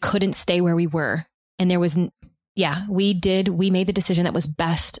 We couldn't stay where we were. And there was, we made the decision that was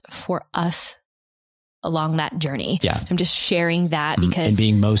best for us along that journey. Yeah. I'm just sharing that because and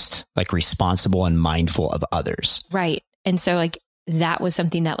being most like responsible and mindful of others. Right. And so like that was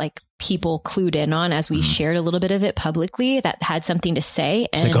something that like people clued in on as we shared a little bit of it publicly that had something to say.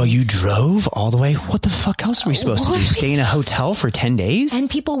 It's like, oh, you drove all the way? What the fuck else are we supposed to do? Stay in a hotel for 10 days? And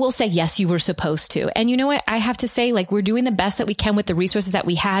people will say, yes, you were supposed to. And you know what? I have to say, like, we're doing the best that we can with the resources that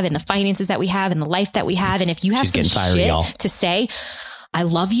we have and the finances that we have and the life that we have. And if you have some shit to say, I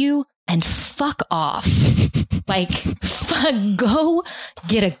love you and fuck off. Like, go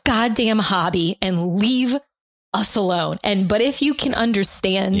get a goddamn hobby and leave us alone. But if you can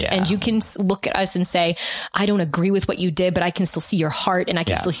understand and you can look at us and say, I don't agree with what you did, but I can still see your heart and I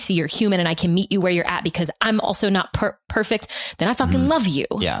can still see you're human and I can meet you where you're at because I'm also not perfect, then I fucking love you.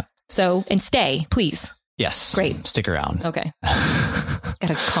 Yeah. So, and stay, please. Yes. Great. Stick around. Okay.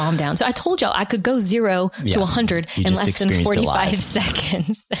 Gotta calm down. So I told y'all I could go 0 to 100 in less than 45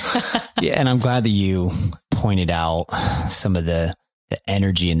 seconds. Yeah. And I'm glad that you pointed out some of the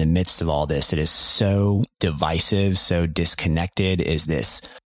energy in the midst of all this. It is so divisive, so disconnected, is this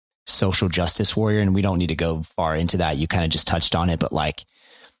social justice warrior. And we don't need to go far into that. You kind of just touched on it, but like,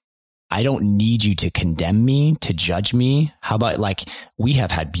 I don't need you to condemn me, to judge me. How about like, we have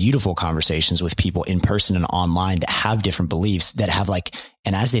had beautiful conversations with people in person and online that have different beliefs that have like,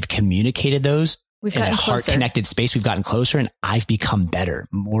 and as they've communicated those in a heart connected space, we've gotten closer and I've become better,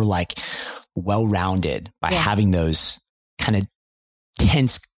 more like well-rounded by having those kind of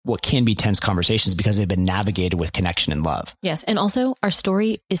tense, what can be tense conversations because they've been navigated with connection and love. Yes. And also our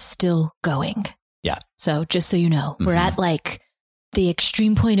story is still going. Yeah. So just so you know, we're at like the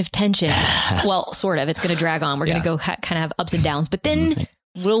extreme point of tension. Well, sort of, it's going to drag on. We're going to go kind of have ups and downs, but then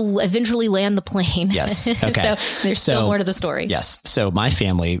we'll eventually land the plane. Yes. Okay. So there's still more to the story. Yes. So my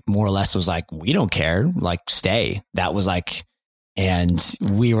family more or less was like, we don't care, like stay. That was like, and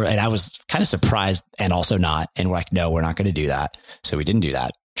I was kind of surprised and also not. And we're like, no, we're not going to do that. So we didn't do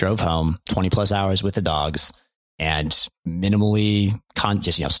that. Drove home 20 plus hours with the dogs and minimally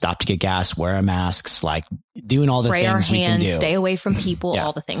just, stop to get gas, wear our masks, like doing all the things our hands, we can do. Stay away from people,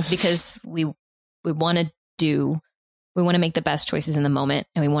 all the things, because we want to make the best choices in the moment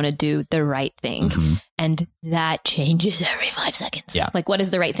and we want to do the right thing. And that changes every 5 seconds. Yeah. Like what is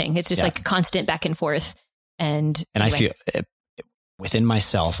the right thing? It's just like constant back and forth. And anyway. I feel within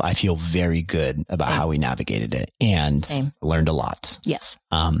myself, I feel very good about how we navigated it and learned a lot. Yes.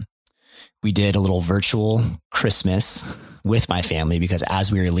 We did a little virtual Christmas with my family because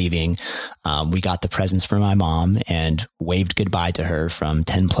as we were leaving, we got the presents for my mom and waved goodbye to her from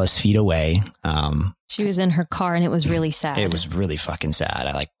 10 plus feet away. She was in her car and it was really sad. It was really fucking sad.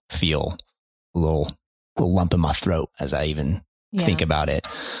 I like feel a little lump in my throat as I even think about it.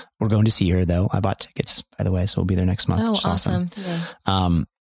 We're going to see her though. I bought tickets, by the way, so we'll be there next month. Oh, awesome. Yeah.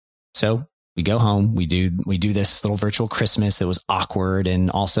 So we go home, we do this little virtual Christmas that was awkward and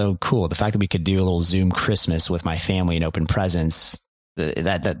also cool. The fact that we could do a little Zoom Christmas with my family and open presents,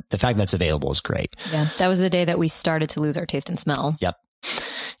 the fact that's available is great. Yeah. That was the day that we started to lose our taste and smell. Yep.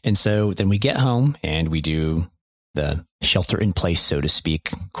 And so then we get home and we do the shelter in place, so to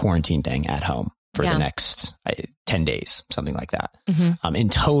speak, quarantine thing at home for the next 10 days, something like that. In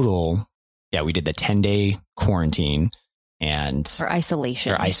total, we did the 10-day quarantine. And or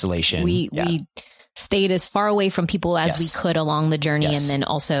isolation. We stayed as far away from people as we could along the journey. And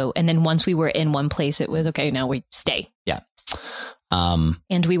then once we were in one place, it was okay. Now we stay. Yeah.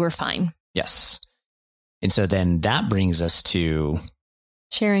 And we were fine. Yes. And so then that brings us to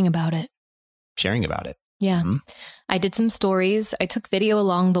sharing about it. Yeah. I did some stories. I took video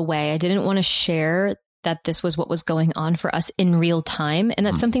along the way. I didn't want to share that this was what was going on for us in real time. And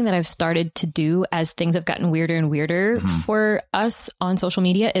that's something that I've started to do as things have gotten weirder and weirder for us on social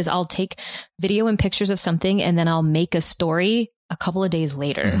media is I'll take video and pictures of something and then I'll make a story a couple of days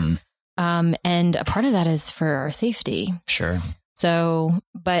later. And a part of that is for our safety. Sure. So,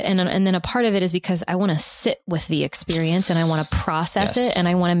 and then a part of it is because I want to sit with the experience and I want to process it. And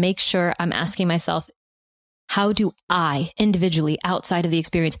I want to make sure I'm asking myself, how do I individually outside of the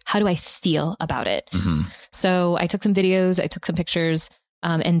experience, how do I feel about it? So I took some videos, I took some pictures,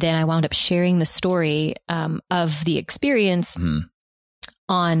 and then I wound up sharing the story of the experience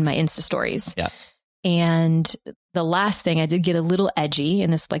on my Insta stories. Yeah. And the last thing I did get a little edgy,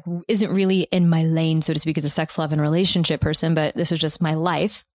 and this like isn't really in my lane, so to speak, as a sex, love, and relationship person, but this was just my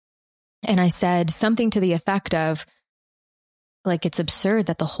life. And I said something to the effect of, like, it's absurd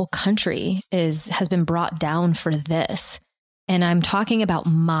that the whole country has been brought down for this. And I'm talking about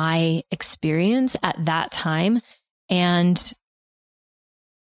my experience at that time. And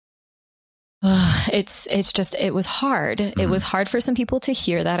it was hard. It was hard for some people to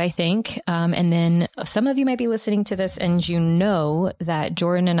hear that, I think. And then some of you might be listening to this and you know that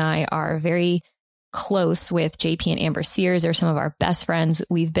Jordan and I are very close with JP and Amber Sears. They're some of our best friends.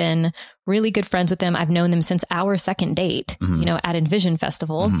 We've been really good friends with them. I've known them since our second date, at Envision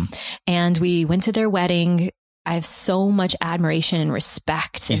Festival. And we went to their wedding. I have so much admiration and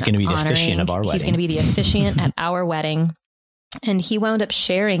respect. He's going to be the officiant of our wedding. He's going to be the officiant at our wedding. And he wound up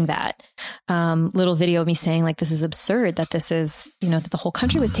sharing that little video of me saying, like, this is absurd that this is, that the whole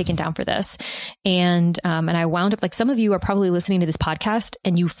country was taken down for this. And I wound up, like, some of you are probably listening to this podcast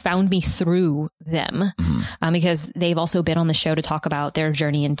and you found me through them because they've also been on the show to talk about their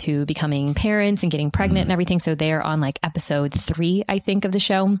journey into becoming parents and getting pregnant and everything. So they're on like episode 3, I think, of the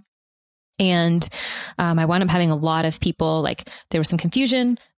show. And I wound up having a lot of people, like, there was some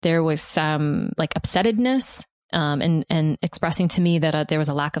confusion. There was some like upsettedness. And expressing to me that there was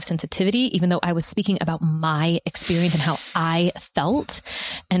a lack of sensitivity, even though I was speaking about my experience and how I felt.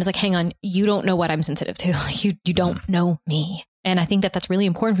 And it's like, hang on, you don't know what I'm sensitive to. Like you don't know me. And I think that that's really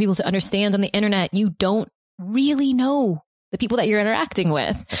important for people to understand on the internet. You don't really know the people that you're interacting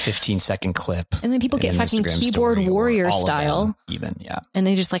with. A 15-second clip. And then people get fucking keyboard warrior style. Even, yeah. And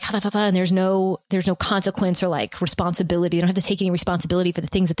they just like, and there's no consequence or like responsibility. They don't have to take any responsibility for the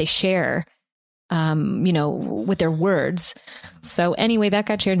things that they share. With their words. So anyway, that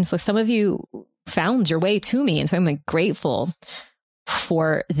got shared. And so some of you found your way to me. And so I'm like grateful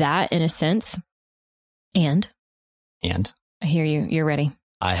for that in a sense. And I hear you. You're ready.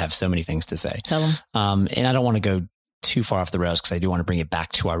 I have so many things to say. Tell them. And I don't want to go too far off the rails because I do want to bring it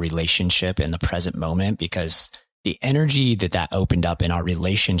back to our relationship in the present moment, because the energy that opened up in our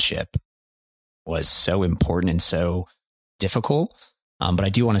relationship was so important and so difficult. But I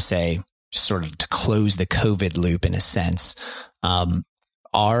do want to say, sort of to close the COVID loop in a sense,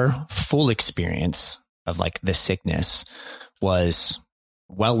 our full experience of like the sickness was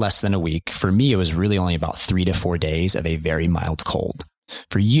well less than a week. For me, it was really only about 3 to 4 days of a very mild cold.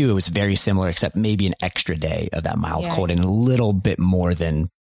 For you, it was very similar, except maybe an extra day of that mild cold and a little bit more than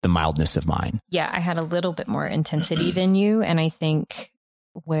the mildness of mine. Yeah, I had a little bit more intensity than you. And I think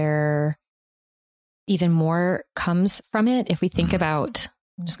where even more comes from it, if we think about,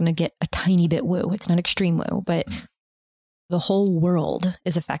 I'm just going to get a tiny bit woo. It's not extreme woo, but the whole world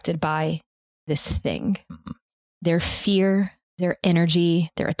is affected by this thing. Their fear, their energy,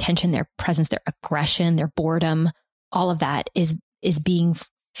 their attention, their presence, their aggression, their boredom, all of that is being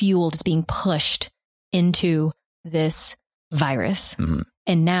fueled, is being pushed into this virus.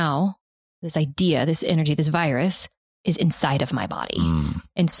 And now this idea, this energy, this virus is inside of my body.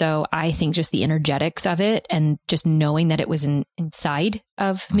 And so I think just the energetics of it and just knowing that it was inside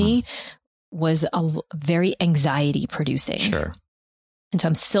of me was very anxiety producing. Sure. And so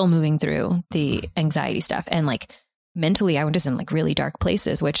I'm still moving through the anxiety stuff. And like mentally, I went to some like really dark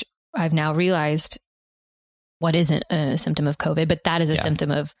places, which I've now realized what isn't a symptom of COVID, but that is a symptom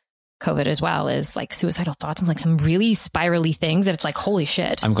of COVID as well, is like suicidal thoughts and like some really spirally things that it's like, holy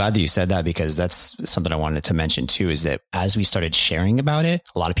shit. I'm glad that you said that, because that's something I wanted to mention too, is that as we started sharing about it,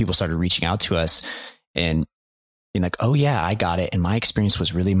 a lot of people started reaching out to us and being like, oh yeah, I got it. And my experience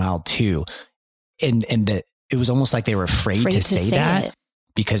was really mild too. And that it was almost like they were afraid to say that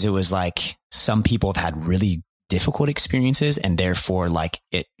because it was like some people have had really difficult experiences and therefore like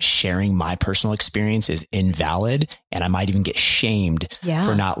it sharing my personal experience is invalid. And I might even get shamed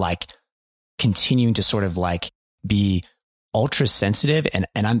for not like continuing to sort of like be ultra sensitive. And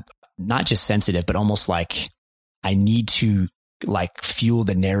I'm not just sensitive, but almost like I need to like fuel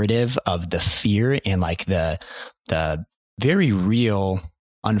the narrative of the fear and like the very real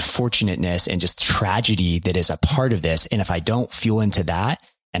unfortunateness and just tragedy that is a part of this. And if I don't fuel into that,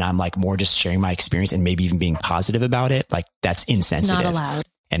 and I'm like more just sharing my experience and maybe even being positive about it, like that's insensitive. It's not allowed.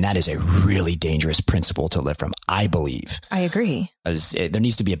 And that is a really dangerous principle to live from, I believe. I agree. There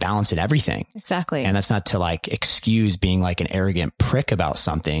needs to be a balance in everything. Exactly. And that's not to like excuse being like an arrogant prick about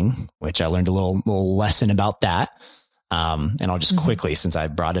something, which I learned a little lesson about that. And I'll just quickly, since I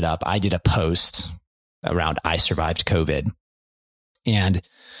brought it up, I did a post around I survived COVID. And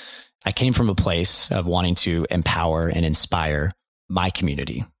I came from a place of wanting to empower and inspire my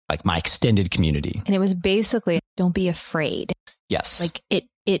community, like my extended community. And it was basically, don't be afraid. Yes. Like it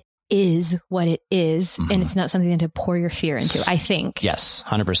is what it is. And it's not something to pour your fear into, I think. Yes,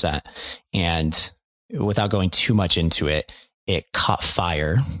 100%. And without going too much into it, it caught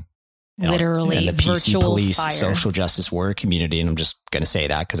fire. Literally, and the PC virtual police, fire. social justice warrior community. And I'm just going to say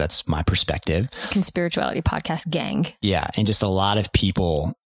that because that's my perspective. Conspirituality podcast gang. Yeah. And just a lot of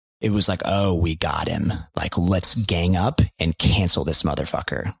people, it was like, oh, we got him. Like, let's gang up and cancel this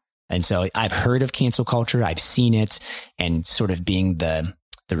motherfucker. And so I've heard of cancel culture. I've seen it, and sort of being the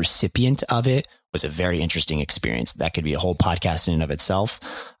recipient of it was a very interesting experience. That could be a whole podcast in and of itself.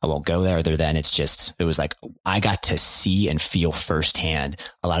 I won't go there other than it was like I got to see and feel firsthand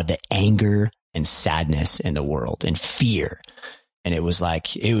a lot of the anger and sadness in the world and fear. And it was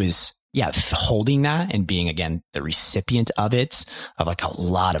holding that and being, again, the recipient of it, of like a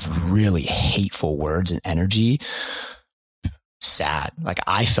lot of really hateful words and energy. Sad. Like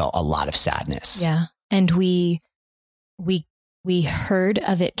I felt a lot of sadness. Yeah. And we heard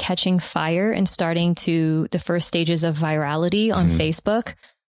of it catching fire and starting to the first stages of virality on Facebook,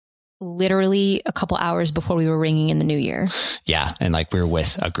 literally a couple hours before we were ringing in the new year. Yeah. And like we were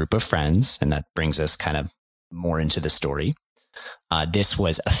with a group of friends, and that brings us kind of more into the story. This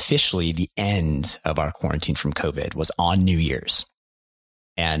was officially the end of our quarantine from COVID, was on New Year's.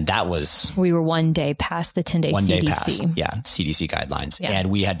 And that was... We were one day past the 10-day CDC. CDC guidelines. Yeah. And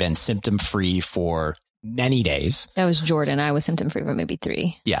we had been symptom-free for many days. That was Jordan. I was symptom-free for maybe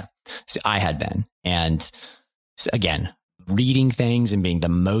 3. Yeah. So I had been. And so again, reading things and being the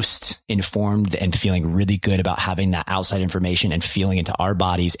most informed and feeling really good about having that outside information and feeling into our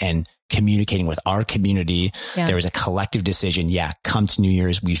bodies and communicating with our community. Yeah. There was a collective decision. Yeah. Come to New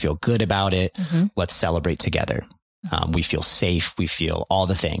Year's. We feel good about it. Let's celebrate together. We feel safe. We feel all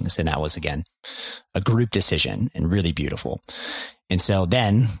the things. And that was, again, a group decision and really beautiful. And so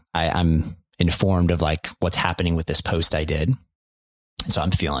then I'm informed of like what's happening with this post I did. So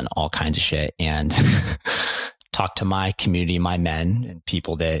I'm feeling all kinds of shit, and talk to my community, my men and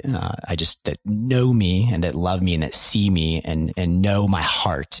people that that know me and that love me and that see me and know my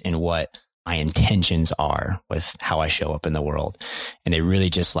heart and what my intentions are with how I show up in the world. And they really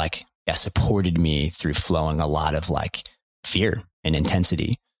just supported me through flowing a lot of like fear and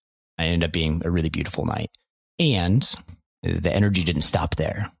intensity. I ended up being a really beautiful night, and the energy didn't stop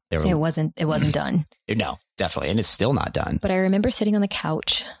there. It wasn't done. No, definitely. And it's still not done. But I remember sitting on the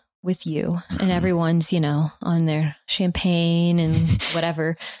couch with you, and everyone's, on their champagne and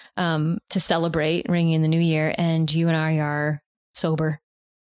whatever, to celebrate ringing in the new year. And you and I are sober,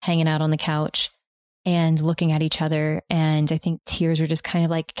 hanging out on the couch and looking at each other. And I think tears were just kind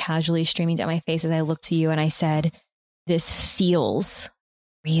of like casually streaming down my face as I looked to you, and I said, this feels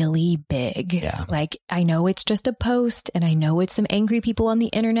really big. Yeah. Like, I know it's just a post, and I know it's some angry people on the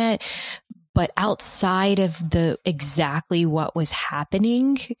internet, but outside of the exactly what was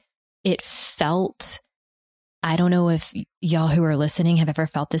happening, it felt, I don't know if y'all who are listening have ever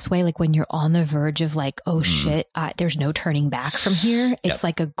felt this way. Like when you're on the verge of like, oh shit, there's no turning back from here. It's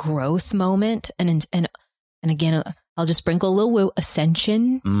like a growth moment. And again, I'll just sprinkle a little woo,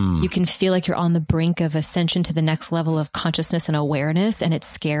 ascension. You can feel like you're on the brink of ascension to the next level of consciousness and awareness. And it's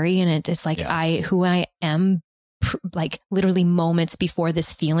scary. And it's like, who I am, like literally moments before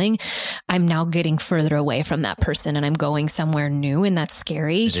this feeling, I'm now getting further away from that person, and I'm going somewhere new. And that's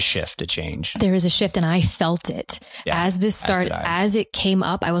scary. There's a shift, a change. There is a shift. And I felt it as this started, as it came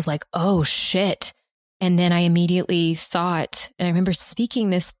up. I was like, oh shit. And then I immediately thought, and I remember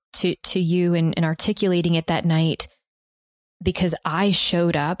speaking this to you and articulating it that night, because I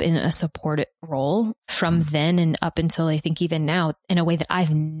showed up in a support role from then and up until I think even now in a way that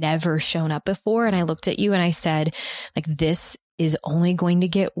I've never shown up before. And I looked at you and I said, like, this is only going to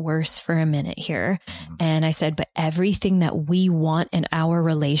get worse for a minute here. And I said, but everything that we want in our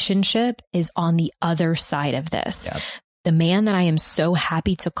relationship is on the other side of this. Yep. The man that I am so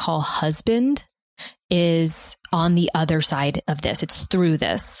happy to call husband is on the other side of this. It's through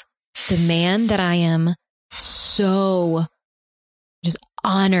this. The man that I am so just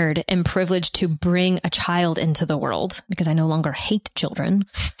honored and privileged to bring a child into the world, because I no longer hate children.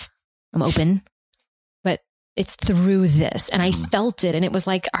 I'm open, but it's through this. And I felt it. And it was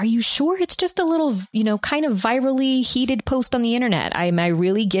like, are you sure it's just a little, kind of virally heated post on the internet? Am I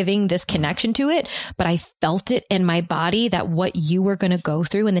really giving this connection to it? But I felt it in my body that what you were going to go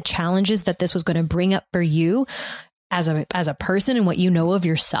through and the challenges that this was going to bring up for you as a person and what you know of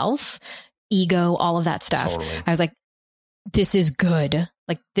yourself, ego, all of that stuff. Totally. I was like, this is good.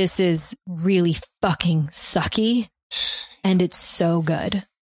 Like, this is really fucking sucky. And it's so good.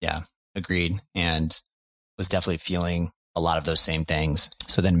 Yeah, agreed. And was definitely feeling a lot of those same things.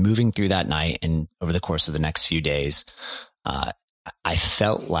 So then moving through that night and over the course of the next few days, I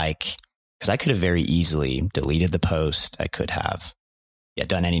felt like, because I could have very easily deleted the post. I could have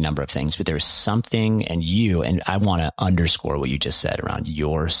done any number of things, but there was something, and I want to underscore what you just said around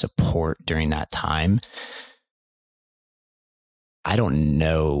your support during that time. I don't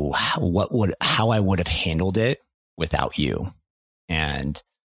know how I would have handled it without you, and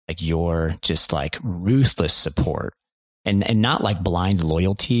like your just like ruthless support and not like blind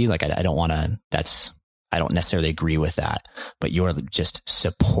loyalty. Like I don't want to, I don't necessarily agree with that, but your just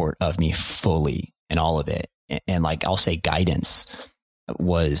support of me fully and all of it. And like, I'll say guidance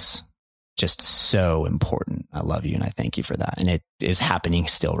was just so important. I love you. And I thank you for that. And it is happening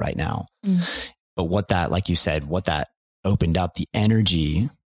still right now. But what that, like you said, what that opened up, the energy,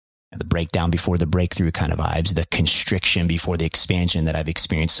 the breakdown before the breakthrough kind of vibes, the constriction before the expansion that I've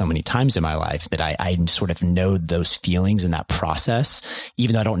experienced so many times in my life, that I sort of know those feelings and that process,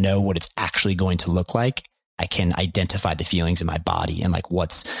 even though I don't know what it's actually going to look like. I can identify the feelings in my body and like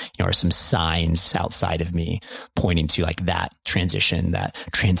what's, are some signs outside of me pointing to like that transition, that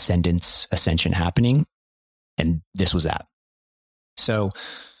transcendence, ascension happening. And this was that. So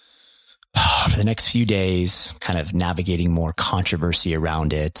for the next few days, kind of navigating more controversy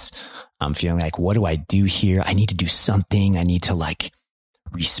around it. I'm feeling like, what do I do here? I need to do something. I need to like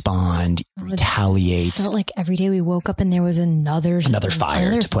respond, retaliate. It felt like every day we woke up and there was another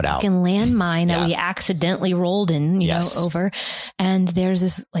fire to put out. Landmine that we accidentally rolled in, know, over. And there's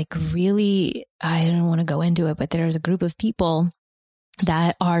this like really, I don't want to go into it, but there's a group of people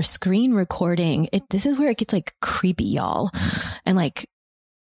that are screen recording it. This is where it gets like creepy, y'all. And like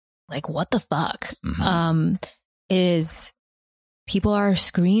what the fuck? Is people are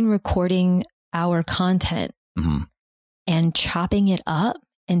screen recording our content and chopping it up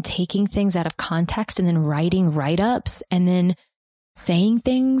and taking things out of context and then writing write-ups and then saying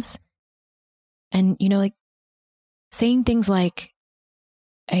things and, like saying things like,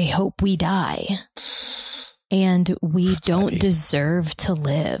 I hope we die and we don't deserve to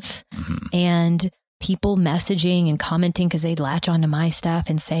live. And people messaging and commenting because they latch onto my stuff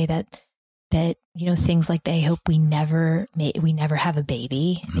and say that, things like they hope we never have a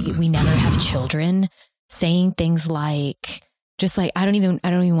baby, we never have children, saying things like, just like, I don't even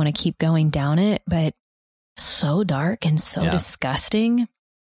want to keep going down it, but so dark and so disgusting.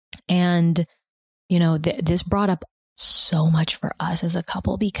 And, this brought up so much for us as a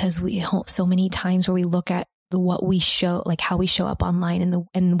couple because we hope so many times where we look at what we show, like how we show up online and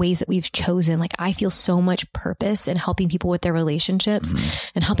the ways that we've chosen. Like I feel so much purpose in helping people with their relationships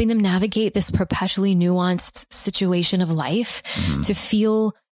and helping them navigate this perpetually nuanced situation of life to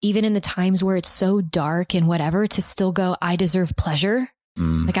feel, even in the times where it's so dark and whatever, to still go, I deserve pleasure.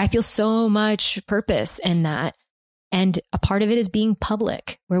 Like I feel so much purpose in that. And a part of it is being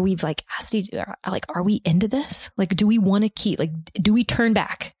public, where we've like asked each other, like, are we into this? Like, do we want to keep, like, do we turn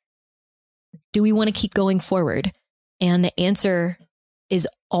back? Do we want to keep going forward? And the answer is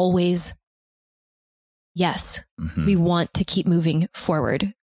always yes. We want to keep moving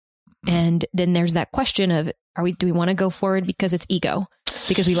forward. And then there's that question of, do we want to go forward because it's ego?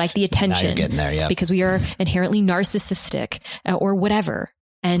 Because we like the attention, now you're getting there, because we are inherently narcissistic or whatever.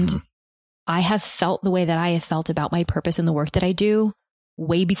 And I have felt the way that I have felt about my purpose and the work that I do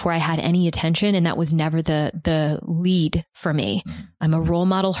way before I had any attention. And that was never the lead for me. I'm a role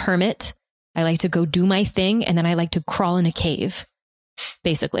model hermit. I like to go do my thing. And then I like to crawl in a cave.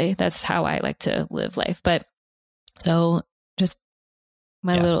 Basically, that's how I like to live life. But so just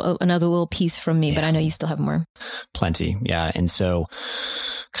another little piece from me, but I know you still have more. Plenty. Yeah. And so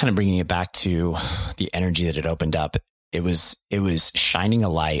kind of bringing it back to the energy that it opened up, it was shining a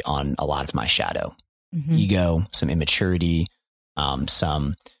light on a lot of my shadow, ego, some immaturity,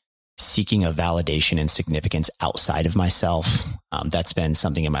 some seeking of validation and significance outside of myself. That's been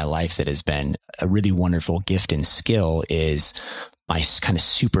something in my life that has been a really wonderful gift and skill, is my kind of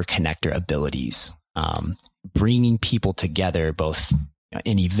super connector abilities, bringing people together, both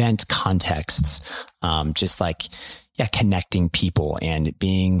in event contexts, just like, connecting people and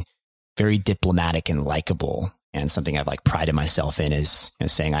being very diplomatic and likable. And something I've like prided myself in is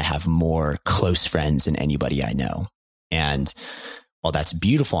saying I have more close friends than anybody I know. And while that's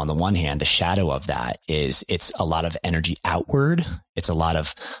beautiful on the one hand, the shadow of that is it's a lot of energy outward. It's a lot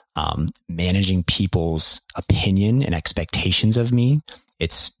of managing people's opinion and expectations of me.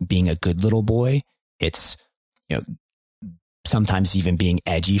 It's being a good little boy. It's, sometimes even being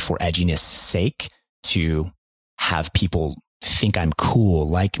edgy for edginess sake, to have people think I'm cool,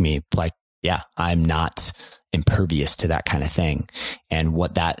 like me. Like, I'm not impervious to that kind of thing. And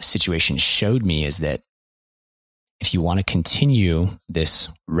what that situation showed me is that if you want to continue this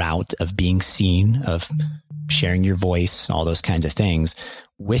route of being seen, of sharing your voice, all those kinds of things,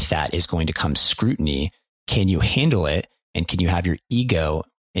 with that is going to come scrutiny. Can you handle it? And can you have your ego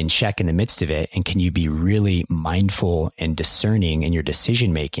in check in the midst of it? And can you be really mindful and discerning in your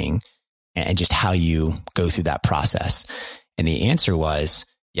decision making and just how you go through that process? And the answer was,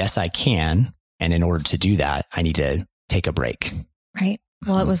 yes, I can. And in order to do that, I need to take a break. Right.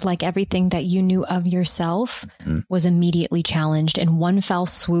 Well, it was like everything that you knew of yourself was immediately challenged in one fell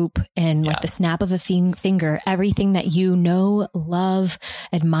swoop, and like the snap of a finger, everything that you know, love,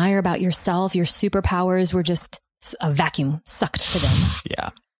 admire about yourself, your superpowers were just a vacuum sucked to them. Yeah.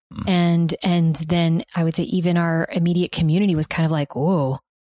 And then I would say even our immediate community was kind of like, whoa,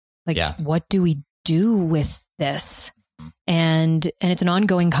 like, what do we do with this? And it's an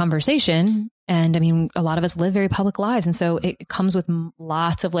ongoing conversation. And I mean, a lot of us live very public lives. And so it comes with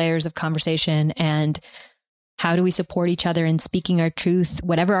lots of layers of conversation. And how do we support each other in speaking our truth,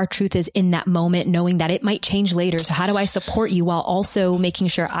 whatever our truth is in that moment, knowing that it might change later. So how do I support you while also making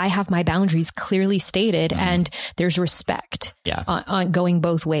sure I have my boundaries clearly stated and there's respect on going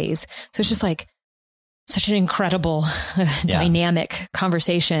both ways. So it's just like such an incredible dynamic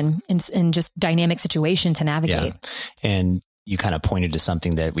conversation and just dynamic situation to navigate. Yeah. And you kind of pointed to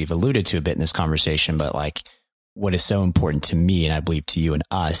something that we've alluded to a bit in this conversation, but like what is so important to me, and I believe to you and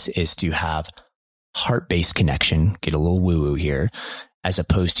us, is to have heart-based connection, get a little woo-woo here, as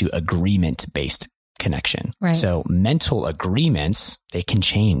opposed to agreement-based connection. Right. So mental agreements, they can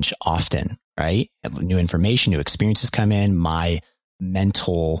change often, right? New information, new experiences come in, my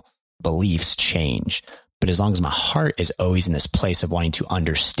mental beliefs change. But as long as my heart is always in this place of wanting to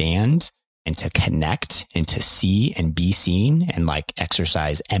understand and to connect and to see and be seen and like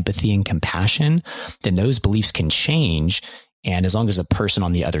exercise empathy and compassion, then those beliefs can change. And as long as the person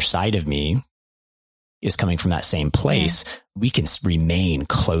on the other side of me is coming from that same place, we can remain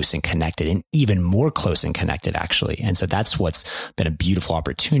close and connected, and even more close and connected, actually. And so that's what's been a beautiful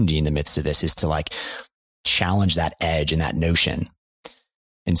opportunity in the midst of this, is to like challenge that edge and that notion.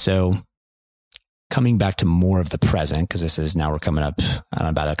 And so coming back to more of the present, because this is now we're coming up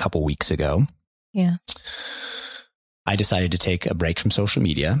about a couple weeks ago. Yeah. I decided to take a break from social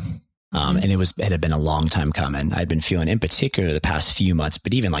media. And it had been a long time coming. I'd been feeling in particular the past few months,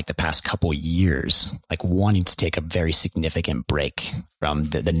 but even like the past couple years, like wanting to take a very significant break from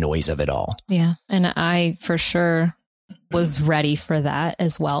the noise of it all. Yeah. And I for sure was ready for that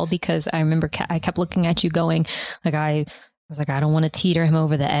as well, because I remember I kept looking at you going like, I was like, I don't want to teeter him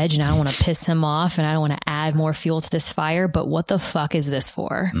over the edge and I don't want to piss him off and I don't want to add more fuel to this fire. But what the fuck is this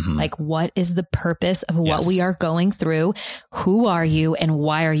for? Like, what is the purpose of what we are going through? Who are you and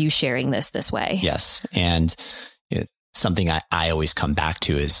why are you sharing this way? Yes. And something I always come back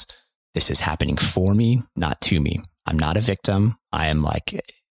to is this is happening for me, not to me. I'm not a victim. I am like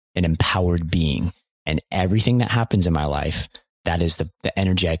an empowered being, and everything that happens in my life, that is the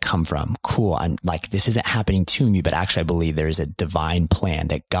energy I come from. Cool. I'm like, this isn't happening to me, but actually I believe there is a divine plan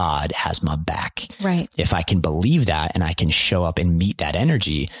that God has my back. Right. If I can believe that and I can show up and meet that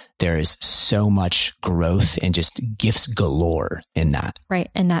energy, there is so much growth and just gifts galore in that.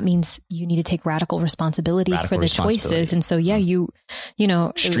 Right. And that means you need to take radical responsibility for the choices. And so, you know,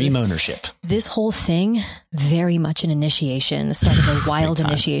 extreme ownership. This whole thing, very much an initiation, the start of a wild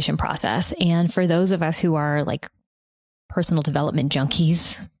initiation process. And for those of us who are like personal development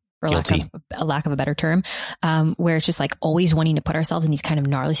junkies, for lack of a better term, where it's just like always wanting to put ourselves in these kind of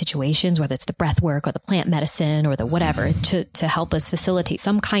gnarly situations, whether it's the breath work or the plant medicine or the whatever, to help us facilitate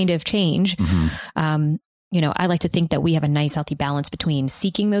some kind of change. You know, I like to think that we have a nice, healthy balance between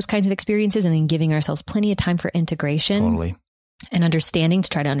seeking those kinds of experiences and then giving ourselves plenty of time for integration. Totally. And understanding, to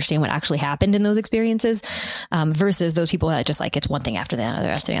try to understand what actually happened in those experiences, versus those people that just like, it's one thing after the other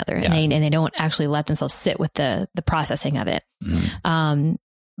after the other. Yeah. And they don't actually let themselves sit with the processing of it.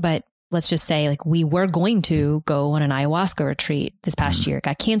 But let's just say like we were going to go on an ayahuasca retreat this past year. It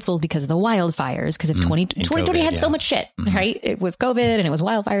got canceled because of the wildfires. Because if 2020 had so much shit, right? It was COVID and it was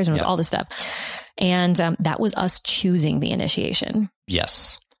wildfires and it was all this stuff. And that was us choosing the initiation.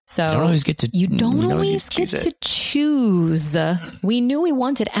 Yes. So you don't always get to, choose. We knew we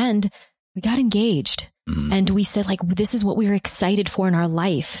wanted, and we got engaged, and we said like, this is what we were excited for in our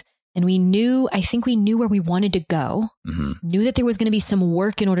life. And I think we knew where we wanted to go, knew that there was going to be some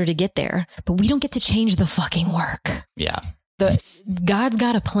work in order to get there, but we don't get to change the fucking work. Yeah. God's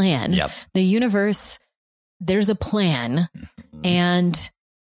got a plan. Yep. The universe, there's a plan, and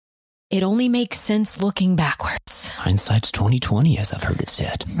it only makes sense looking backwards. Hindsight's 20/20, as I've heard it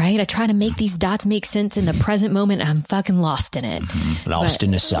said. Right? I try to make these dots make sense in the present moment. I'm fucking lost in it. Lost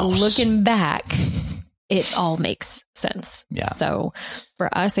in the sauce. Looking back, it all makes sense. Yeah. So for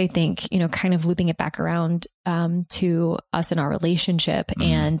us, I think, you know, kind of looping it back around to us in our relationship.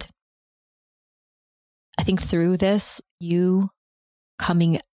 And I think through this, you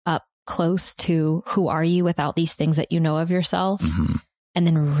coming up close to who are you without these things that you know of yourself. And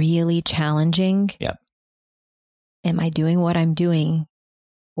then really challenging. Yep. Am I doing what I'm doing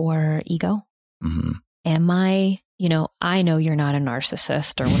for ego? Am I you know, I know you're not a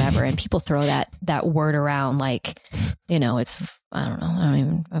narcissist or whatever. And people throw that word around like, you know, it's, I don't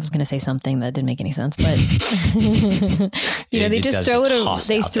know. I was going to say something that didn't make any sense, but you know, they just throw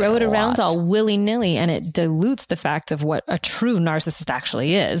it around all willy nilly, and it dilutes the fact of what a true narcissist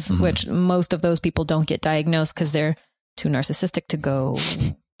actually is, which most of those people don't get diagnosed because they're too narcissistic to go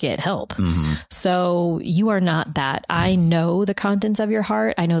get help. So you are not that. I know the contents of your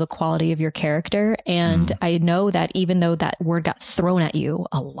heart. I know the quality of your character. And I know that even though that word got thrown at you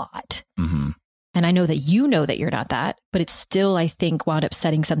a lot, and I know that you know that you're not that, but it's still, I think, wound up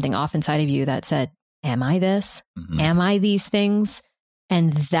setting something off inside of you that said, am I this? Am I these things?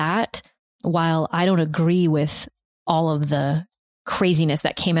 And that, while I don't agree with all of the craziness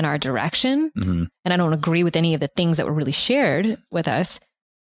that came in our direction, and I don't agree with any of the things that were really shared with us,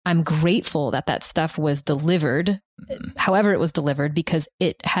 I'm grateful that that stuff was delivered, however it was delivered, because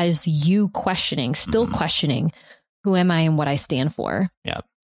it has you questioning, still questioning, who am I and what I stand for. Yeah,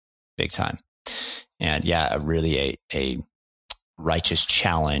 big time. And yeah, really a righteous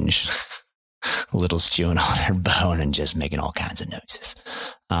challenge, little stewing on her bone and just making all kinds of noises.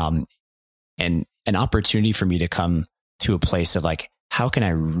 And an opportunity for me to come to a place of like, how can I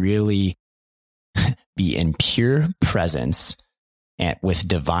really be in pure presence and with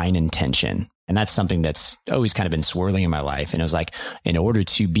divine intention? And that's something that's always kind of been swirling in my life. And it was like, in order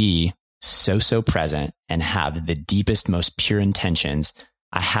to be so present and have the deepest, most pure intentions,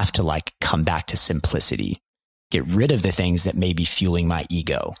 I have to like come back to simplicity, get rid of the things that may be fueling my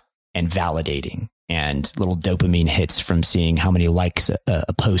ego and validating and little dopamine hits from seeing how many likes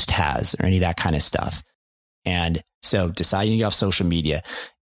a post has or any of that kind of stuff. And so deciding to get off social media,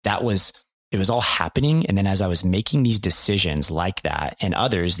 it was all happening. And then as I was making these decisions like that and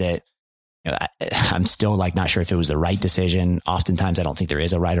others that, you know, I'm still like not sure if it was the right decision. Oftentimes I don't think there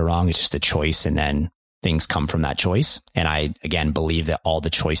is a right or wrong. It's just a choice. And then things come from that choice. And I, again, believe that all the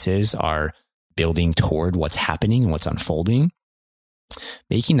choices are building toward what's happening and what's unfolding.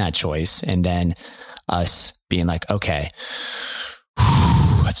 Making that choice and then us being like, okay,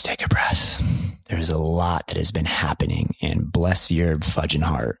 let's take a breath. There's a lot that has been happening, and bless your fudging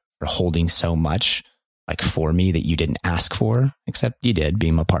heart for holding so much like for me that you didn't ask for, except you did,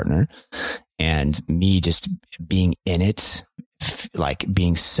 being my partner, and me just being in it, like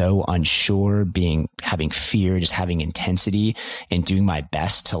being so unsure, having fear, just having intensity and doing my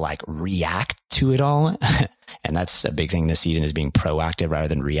best to like react to it all. And that's a big thing this season, is being proactive rather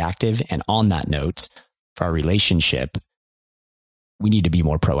than reactive. And on that note, for our relationship, we need to be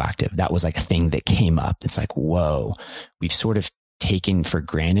more proactive. That was like a thing that came up. It's like, whoa, we've sort of taken for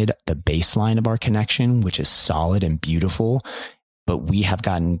granted the baseline of our connection, which is solid and beautiful. But we have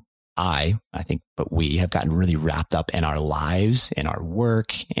gotten, we have gotten really wrapped up in our lives, in our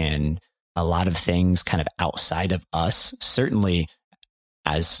work, and a lot of things kind of outside of us, certainly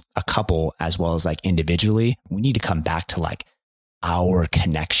as a couple, as well as like individually. We need to come back to like our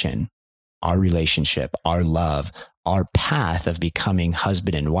connection, our relationship, our love, our path of becoming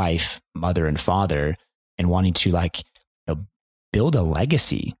husband and wife, mother and father, and wanting to like, you know, build a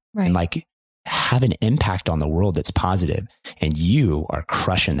legacy, right, and like have an impact on the world that's positive. And you are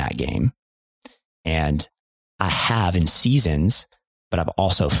crushing that game. And I have in seasons, but I've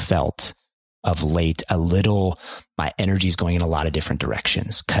also felt of late my energy is going in a lot of different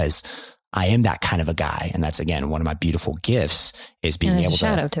directions, because I am that kind of a guy. And that's, again, one of my beautiful gifts, is being able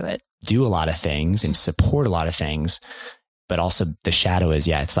to do a lot of things and support a lot of things. But also the shadow is,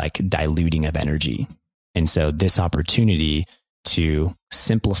 it's like diluting of energy. And so this opportunity to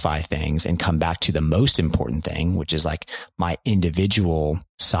simplify things and come back to the most important thing, which is like my individual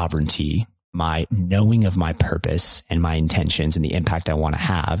sovereignty, my knowing of my purpose and my intentions and the impact I want to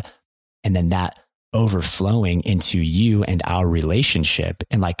have. And then that overflowing into you and our relationship.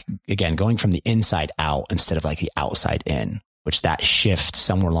 And like, again, going from the inside out instead of like the outside in, which that shift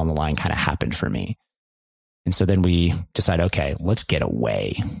somewhere along the line kind of happened for me. And so then we decide, okay, let's get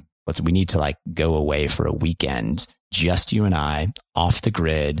away. We need to like go away for a weekend, just you and I, off the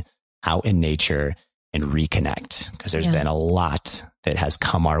grid, out in nature, and reconnect. Because there's been a lot that has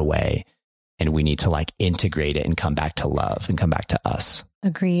come our way, and we need to like integrate it and come back to love and come back to us.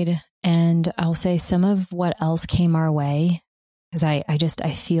 Agreed. And I'll say some of what else came our way, because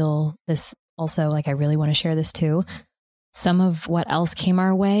I feel this also, like I really want to share this too. Some of what else came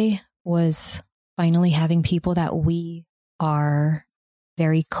our way was finally having people that we are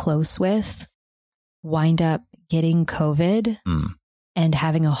very close with wind up getting COVID and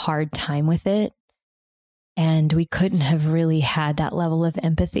having a hard time with it. And we couldn't have really had that level of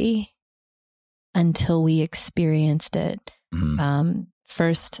empathy until we experienced it.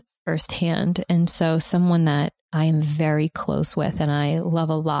 First firsthand. And so someone that I am very close with and I love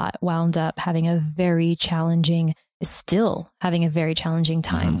a lot wound up having a very challenging, is still having a very challenging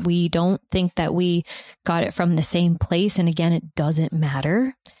time. Mhm. We don't think that we got it from the same place. And again, it doesn't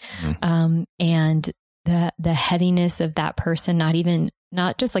matter. And the heaviness of that person,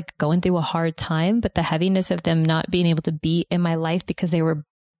 not just like going through a hard time, but the heaviness of them not being able to be in my life because they were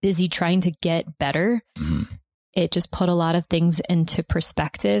busy trying to get better. It just put a lot of things into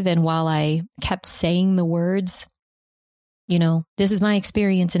perspective. And while I kept saying the words, you know, this is my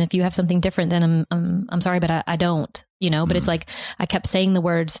experience. And if you have something different, then I'm sorry, but I don't, you know, but it's like, I kept saying the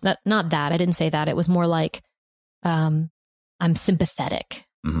words, not that I didn't say that. It was more like, I'm sympathetic,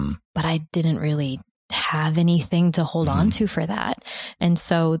 but I didn't really have anything to hold on to for that. And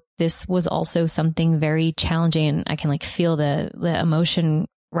so this was also something very challenging. And I can like feel the emotion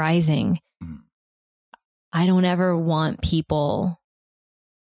rising. I don't ever want people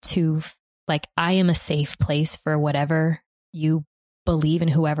to, like, I am a safe place for whatever you believe in,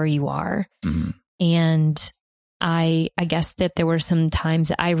 whoever you are. And I guess that there were some times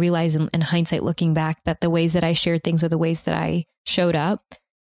that I realized in hindsight, looking back, that the ways that I shared things or the ways that I showed up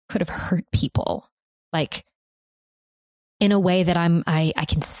could have hurt people, like in a way that I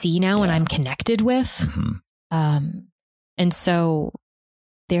can see now and I'm connected with. And so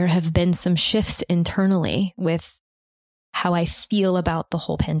there have been some shifts internally with how I feel about the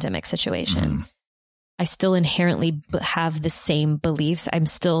whole pandemic situation. I still inherently have the same beliefs. I'm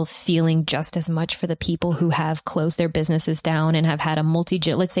still feeling just as much for the people who have closed their businesses down and have had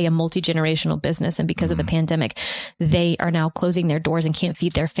let's say a multi-generational business. And because of the pandemic, they are now closing their doors and can't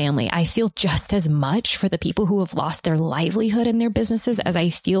feed their family. I feel just as much for the people who have lost their livelihood in their businesses as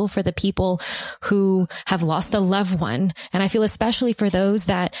I feel for the people who have lost a loved one. And I feel especially for those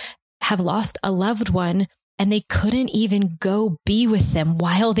that have lost a loved one and they couldn't even go be with them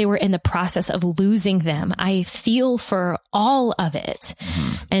while they were in the process of losing them. I feel for all of it.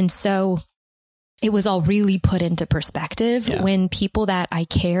 And so it was all really put into perspective when people that I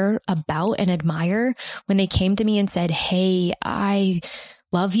care about and admire, when they came to me and said, "Hey, I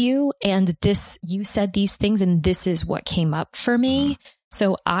love you. And you said these things and this is what came up for me."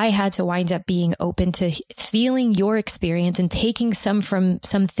 So I had to wind up being open to feeling your experience and taking some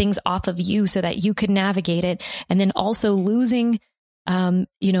things off of you so that you could navigate it. And then also losing, I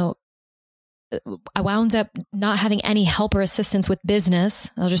wound up not having any help or assistance with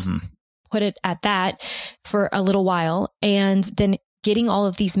business. I'll just put it at that for a little while. And then getting all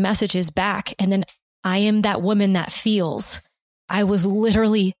of these messages back. And then I am that woman that feels. I was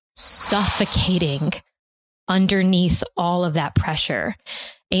literally suffocating underneath all of that pressure.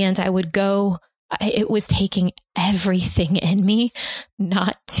 And it was taking everything in me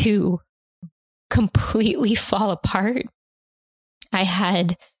not to completely fall apart. I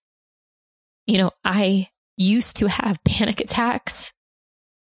had, I used to have panic attacks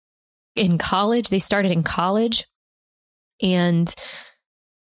in college. They started in college. And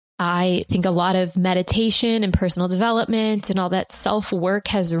I think a lot of meditation and personal development and all that self-work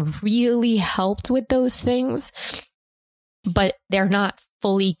has really helped with those things, but they're not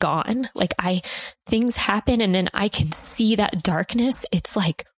fully gone. Like things happen and then I can see that darkness. It's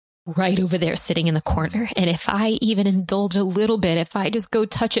like right over there sitting in the corner. And if I even indulge a little bit, if I just go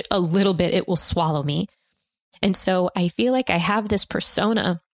touch it a little bit, it will swallow me. And so I feel like I have this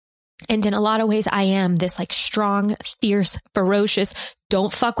persona. And in a lot of ways, I am this like strong, fierce, ferocious,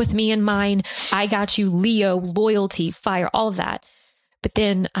 don't fuck with me and mine. I got you, Leo, loyalty, fire, all of that. But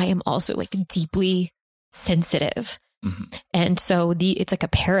then I am also like deeply sensitive. And so it's like a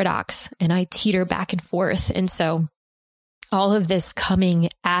paradox and I teeter back and forth. And so all of this coming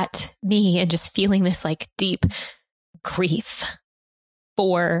at me and just feeling this like deep grief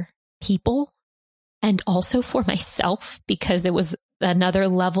for people and also for myself, because it was another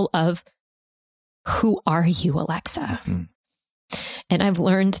level of who are you, Alexa? And I've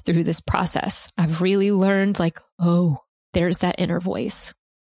learned through this process, I've really learned like, oh, there's that inner voice.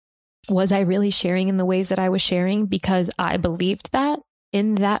 Was I really sharing in the ways that I was sharing because I believed that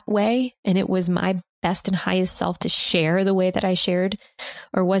in that way? And it was my best and highest self to share the way that I shared?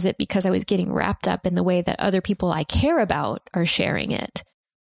 Or was it because I was getting wrapped up in the way that other people I care about are sharing it?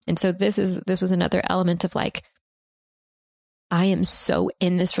 And so this was another element of like, I am so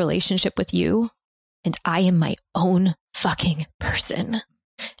in this relationship with you and I am my own fucking person.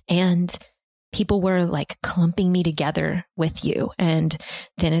 And people were like clumping me together with you. And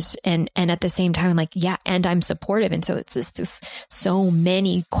then and at the same time, I'm like, yeah, and I'm supportive. And so it's this so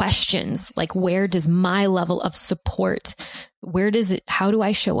many questions, like, where does my level of support, how do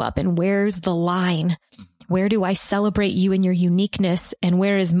I show up? And where's the line? Where do I celebrate you and your uniqueness? And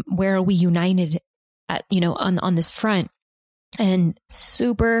where are we united at, on this front? And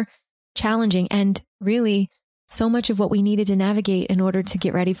super challenging, and really so much of what we needed to navigate in order to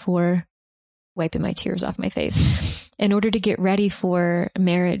get ready for, wiping my tears off my face, in order to get ready for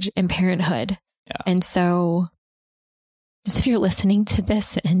marriage and parenthood. Yeah. And so just if you're listening to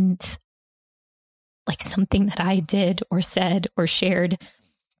this and like something that I did or said or shared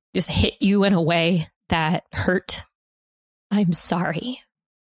just hit you in a way that hurt, I'm sorry.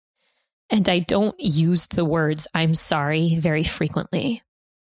 And I don't use the words "I'm sorry" very frequently.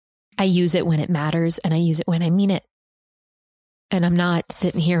 I use it when it matters, and I use it when I mean it. And I'm not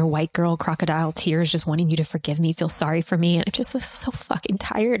sitting here, white girl, crocodile tears, just wanting you to forgive me, feel sorry for me. And I'm just so fucking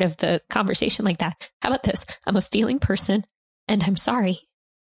tired of the conversation like that. How about this? I'm a feeling person, and I'm sorry.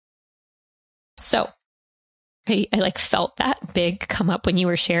 So I like felt that big come up when you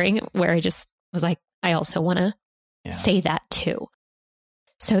were sharing, where I just was like, I also want to say that too.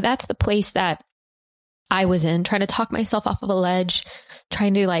 So that's the place that I was in, trying to talk myself off of a ledge,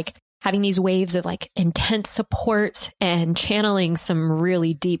 trying to like having these waves of like intense support and channeling some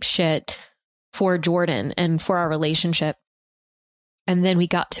really deep shit for Jordan and for our relationship. And then we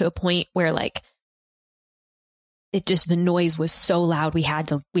got to a point where like the noise was so loud, we had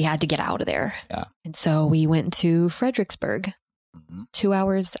to get out of there. Yeah. And so we went to Fredericksburg, 2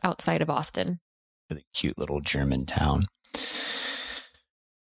 hours outside of Austin. Really cute little German town.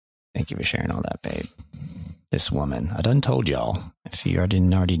 Thank you for sharing all that, babe. This woman, I done told y'all, if you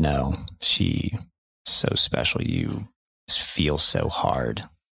didn't already know, she so special. You just feel so hard.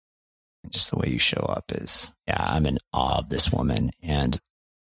 And just the way you show up is, I'm in awe of this woman. And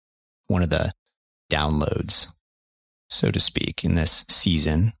one of the downloads, so to speak, in this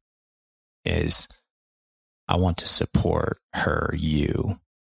season is I want to support you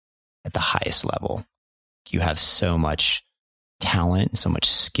at the highest level. You have so much talent, so much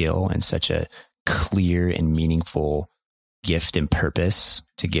skill, and such a clear and meaningful gift and purpose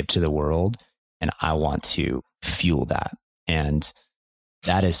to give to the world. And I want to fuel that. And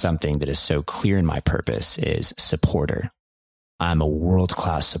that is something that is so clear in my purpose is supporter. I'm a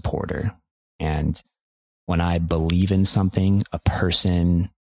world-class supporter. And when I believe in something, a person,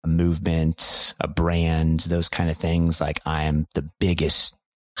 a movement, a brand, those kind of things, like I am the biggest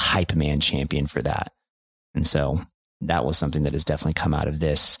hype man champion for that. And so that was something that has definitely come out of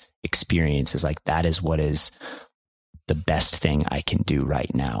this experience, is like, that is what is the best thing I can do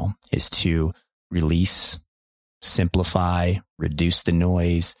right now, is to release, simplify, reduce the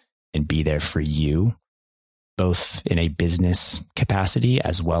noise, and be there for you, both in a business capacity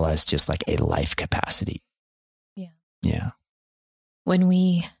as well as just like a life capacity. Yeah. Yeah. When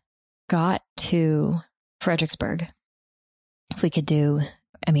we got to Fredericksburg, if we could do,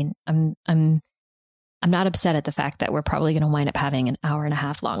 I'm not upset at the fact that we're probably going to wind up having an 1.5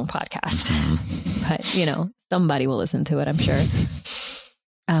 hour long podcast, but somebody will listen to it, I'm sure.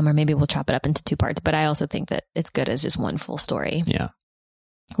 Or maybe we'll chop it up into 2 parts, but I also think that it's good as just one full story. Yeah.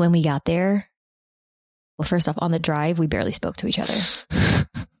 When we got there, well, first off, on the drive, we barely spoke to each other.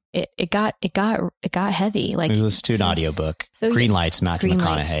 It got heavy. Like, we listened to an audiobook. So Green Lights, Matthew Green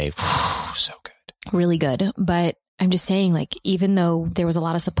McConaughey. Lights. So good. Really good. But I'm just saying, like, even though there was a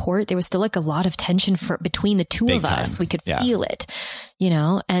lot of support, there was still like a lot of tension between the two of us. We could feel it,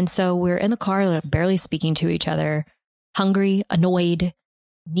 And so we're in the car, barely speaking to each other, hungry, annoyed,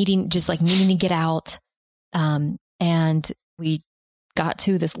 needing to get out. And we got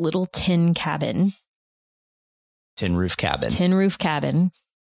to this little tin roof cabin,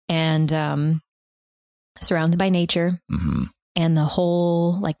 and surrounded by nature. Mm-hmm. And the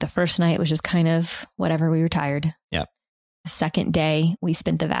whole, like, the first night was just kind of whatever. We were tired. Yep. The second day, we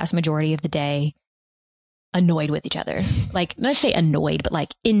spent the vast majority of the day annoyed with each other. Like, not say annoyed, but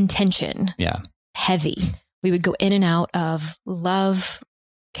like in tension. Yeah. Heavy. We would go in and out of love,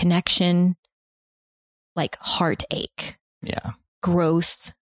 connection, like heartache. Yeah.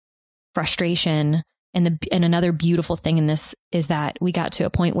 Growth, frustration. And another beautiful thing in this is that we got to a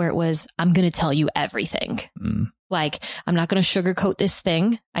point where it was, I'm going to tell you everything. Like, I'm not going to sugarcoat this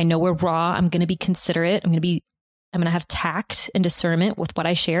thing. I know we're raw. I'm going to be considerate. I'm going to have tact and discernment with what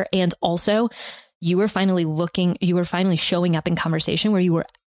I share. And also, you were finally showing up in conversation where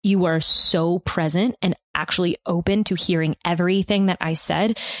you were so present and actually open to hearing everything that I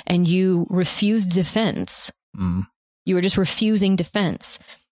said. And you refused defense. You were just refusing defense.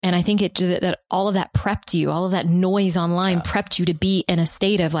 And I think that all of that prepped you, all of that noise online prepped you to be in a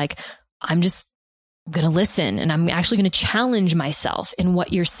state of like, I'm just going to listen, and I'm actually going to challenge myself in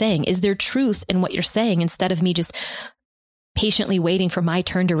what you're saying. Is there truth in what you're saying, instead of me just patiently waiting for my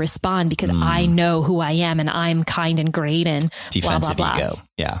turn to respond because I know who I am and I'm kind and great and defensive blah, blah, blah. ego.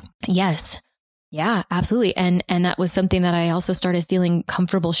 Yeah. Yes. Yeah, absolutely. And that was something that I also started feeling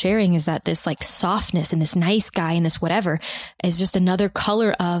comfortable sharing, is that this like softness and this nice guy and this whatever is just another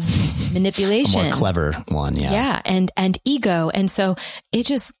color of manipulation. A more clever one. Yeah. Yeah. And ego. And so it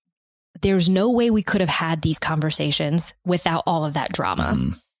just, there's no way we could have had these conversations without all of that drama.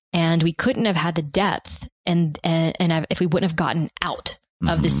 And we couldn't have had the depth and if we wouldn't have gotten out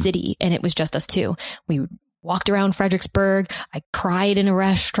of the city and it was just us two. We walked around Fredericksburg. I cried in a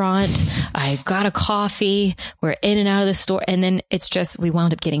restaurant. I got a coffee. We're in and out of the store. And then it's just, we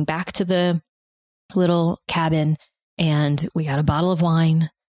wound up getting back to the little cabin and we got a bottle of wine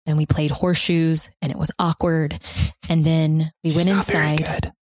and we played horseshoes and it was awkward. And then we went inside. Very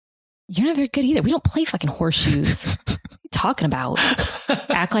good. You're not very good either. We don't play fucking horseshoes. What are you talking about?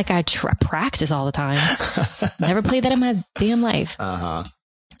 Act like I practice all the time. Never played that in my damn life.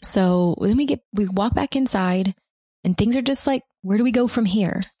 So then we walk back inside and things are just like, where do we go from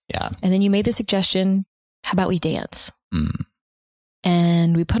here? Yeah. And then you made the suggestion, how about we dance?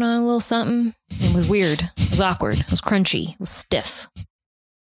 And we put on a little something. It was weird. It was awkward. It was crunchy. It was stiff.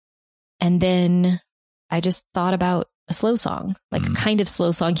 And then I just thought about a slow song, like a kind of slow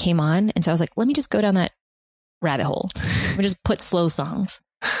song came on. And so I was like, let me just go down that rabbit hole. We just put slow songs.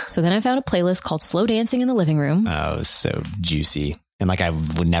 So then I found a playlist called Slow Dancing in the Living Room. Oh, it was so juicy. And like, I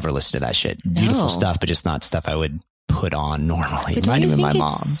would never listen to that shit. No. Beautiful stuff, but just not stuff I would put on normally. But don't you think my mom.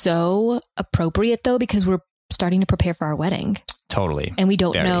 it's so appropriate though? Because we're starting to prepare for our wedding. Totally. And we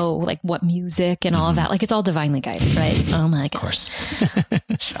don't know like what music and all of that. Like it's all divinely guided, right? Oh my God. Of course.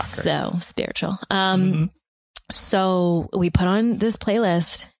 So spiritual. So we put on this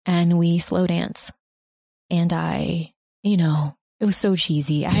playlist and we slow dance. And it was so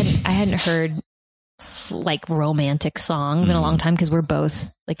cheesy. I hadn't heard like romantic songs in a long time because we're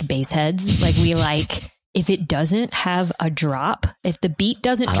both like bass heads. Like we like, if it doesn't have a drop, if the beat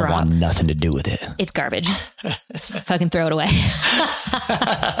doesn't drop, I don't want nothing to do with it. It's garbage. Fucking throw it away.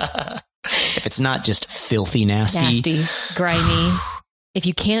 If it's not just filthy nasty, grimy, if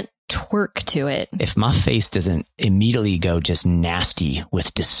you can't twerk to it. If my face doesn't immediately go just nasty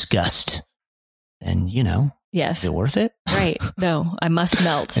with disgust, then, yes. Is it worth it? Right. No, I must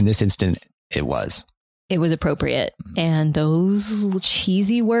melt. In this instant, it was. It was appropriate. And those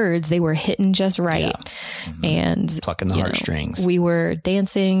cheesy words, they were hitting just right. Yeah. And plucking the heartstrings. We were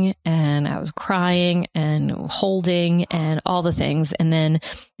dancing and I was crying and holding and all the things. And then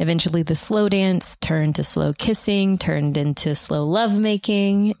eventually the slow dance turned to slow kissing, turned into slow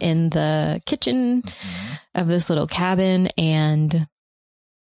lovemaking in the kitchen of this little cabin. And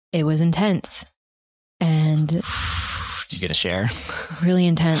it was intense. And you gonna share? Really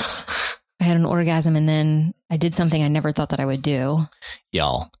intense. I had an orgasm and then I did something I never thought that I would do.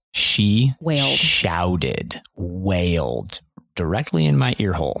 Y'all, she wailed directly in my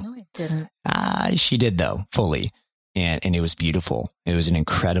ear hole. No, I didn't. She did though, fully. And it was beautiful. It was an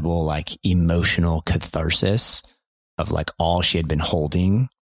incredible, like emotional catharsis of like all she had been holding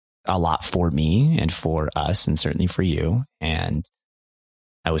a lot for me and for us and certainly for you. And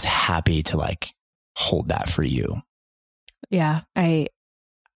I was happy to like hold that for you. Yeah.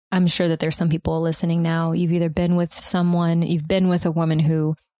 I'm sure that there's some people listening now. You've either been with someone, you've been with a woman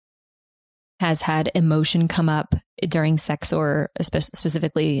who has had emotion come up during sex or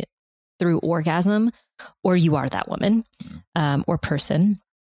specifically through orgasm, or you are that woman or person.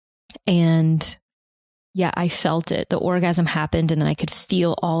 And yeah, I felt it. The orgasm happened and then I could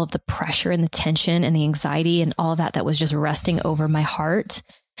feel all of the pressure and the tension and the anxiety and all of that was just resting over my heart.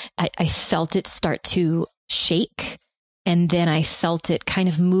 I felt it start to shake. And then I felt it kind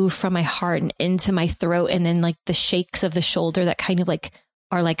of move from my heart and into my throat. And then like the shakes of the shoulder that kind of like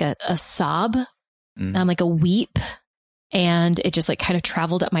are like a sob, like a weep. And it just like kind of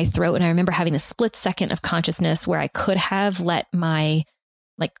traveled up my throat. And I remember having a split second of consciousness where I could have let my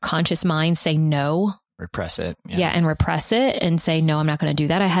like conscious mind say no. Repress it. Yeah. And repress it and say, no, I'm not going to do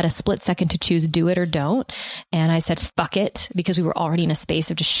that. I had a split second to choose do it or don't. And I said, fuck it, because we were already in a space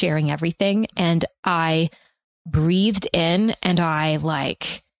of just sharing everything. And I breathed in and I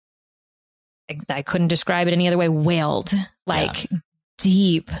couldn't describe it any other way, wailed like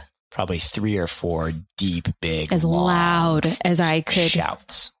deep, probably 3 or 4 deep, big, as loud as I could,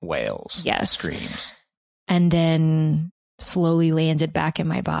 shouts, wails, yes, screams, and then slowly landed back in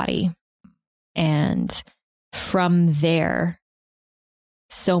my body. And from there,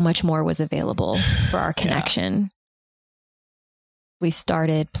 so much more was available for our connection. We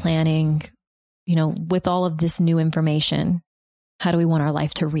started planning, with all of this new information, how do we want our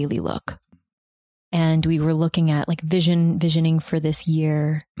life to really look? And we were looking at like visioning for this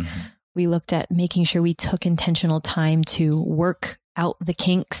year. Mm-hmm. We looked at making sure we took intentional time to work out the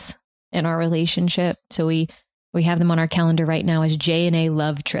kinks in our relationship. So we have them on our calendar right now as J&A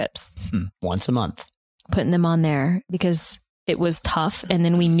love trips. Once a month. Putting them on there because it was tough. And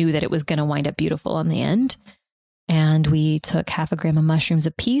then we knew that it was going to wind up beautiful on the end. And we took 0.5 gram of mushrooms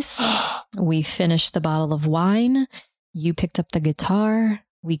apiece. We finished the bottle of wine. You picked up the guitar.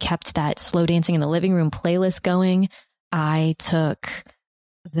 We kept that slow dancing in the living room playlist going. I took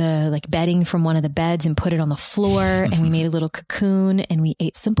the like bedding from one of the beds and put it on the floor and we made a little cocoon and we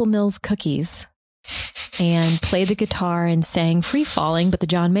ate Simple Mills cookies and played the guitar and sang Free Falling, but the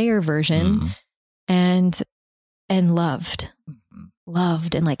John Mayer version and loved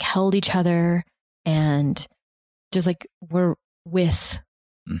and like held each other and just like we're with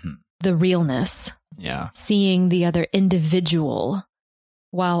the realness. Yeah. Seeing the other individual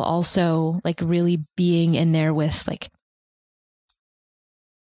while also like really being in there with like,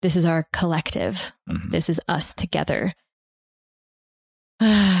 this is our collective. This is us together.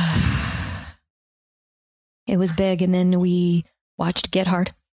 It was big. And then we watched Get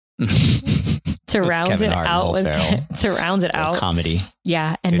Hard to round it out. To round it out. Comedy.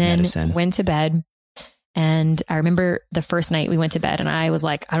 Yeah. And then went to bed. And I remember the first night we went to bed and I was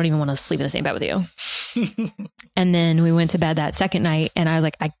like, I don't even want to sleep in the same bed with you. And then we went to bed that second night and I was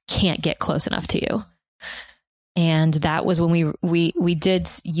like, I can't get close enough to you. And that was when we did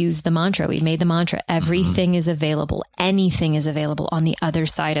use the mantra. We made the mantra. Everything is available. Anything is available on the other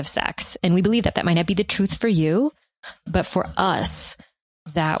side of sex. And we believe that might not be the truth for you, but for us,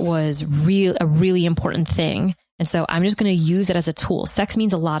 that was a really important thing. And so I'm just going to use it as a tool. Sex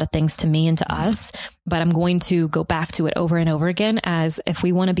means a lot of things to me and to us, but I'm going to go back to it over and over again as if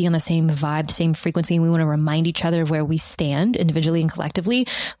we want to be on the same vibe, the same frequency, and we want to remind each other of where we stand individually and collectively,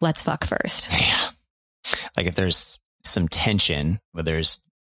 let's fuck first. Yeah. Like if there's some tension, where there's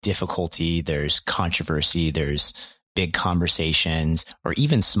difficulty, there's controversy, there's big conversations or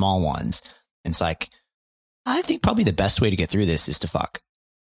even small ones. It's like, I think probably the best way to get through this is to fuck.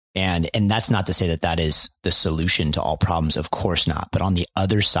 And that's not to say that that is the solution to all problems. Of course not. But on the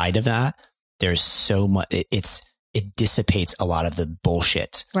other side of that, there's so much, it dissipates a lot of the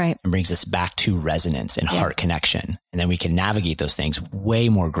bullshit. Right. And brings us back to resonance and heart connection. And then we can navigate those things way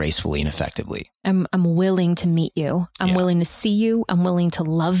more gracefully and effectively. I'm willing to meet you. I'm willing to see you. I'm willing to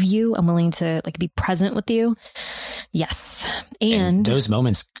love you. I'm willing to like be present with you. Yes. And those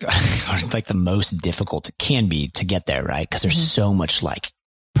moments are like the most difficult it can be to get there, right? Because there's so much like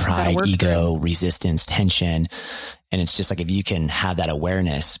pride, ego, resistance, tension. And it's just like, if you can have that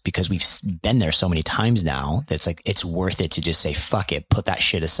awareness, because we've been there so many times now, that's like, it's worth it to just say, fuck it, put that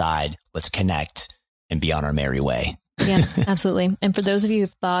shit aside. Let's connect and be on our merry way. Yeah, absolutely. And for those of you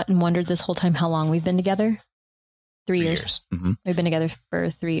who've thought and wondered this whole time, how long we've been together? 3 years. We've been together for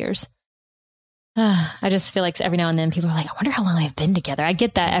 3 years. I just feel like every now and then people are like, I wonder how long I've been together. I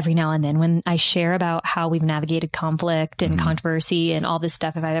get that every now and then when I share about how we've navigated conflict and controversy and all this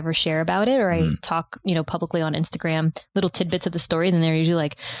stuff. If I ever share about it or I talk, publicly on Instagram, little tidbits of the story, then they're usually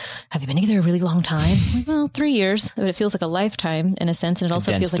like, have you been together a really long time? I'm like, well, 3 years, but it feels like a lifetime in a sense. And it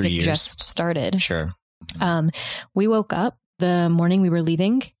also feels like it just started. Sure. We woke up the morning we were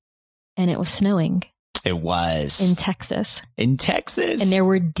leaving and it was snowing. It was in Texas. And there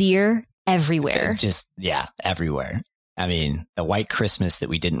were deer everywhere. Everywhere. I mean, the white Christmas that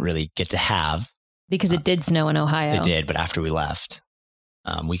we didn't really get to have. Because it did snow in Ohio. It did, but after we left,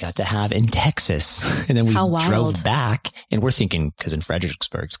 we got to have in Texas. And then we drove back and we're thinking, because in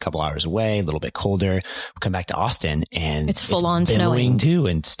Fredericksburg, it's a couple hours away, a little bit colder. We come back to Austin and it's full on snowing too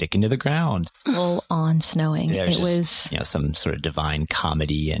and sticking to the ground. Full on snowing. It was some sort of divine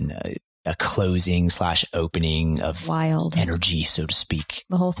comedy and a closing / opening of wild energy, so to speak.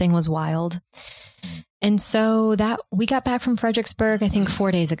 The whole thing was wild. And so that we got back from Fredericksburg, I think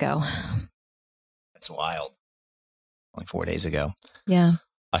 4 days ago. That's wild. Only 4 days ago. Yeah.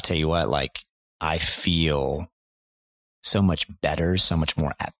 I'll tell you what, like I feel so much better, so much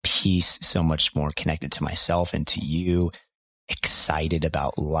more at peace, so much more connected to myself and to you, excited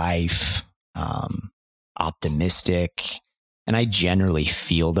about life, optimistic. And I generally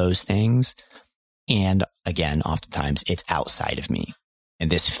feel those things. And again, oftentimes it's outside of me. And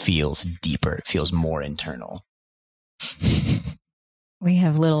this feels deeper. It feels more internal. We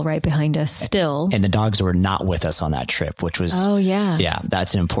have Little right behind us still. And the dogs were not with us on that trip, which was... Oh, yeah. Yeah,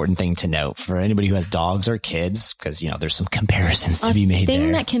 that's an important thing to note for anybody who has dogs or kids, because, there's some comparisons to be made there. A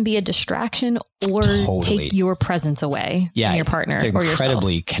thing that can be a distraction or take your presence away from your partner or yourself. They're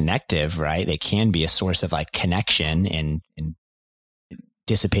incredibly connective, right? They can be a source of like connection and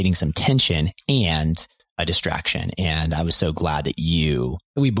dissipating some tension and a distraction. And I was so glad that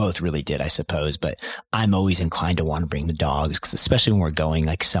we both really did, I suppose, but I'm always inclined to want to bring the dogs, 'cause especially when we're going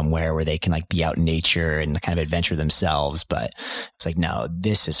like somewhere where they can like be out in nature and kind of adventure themselves. But it's like, no,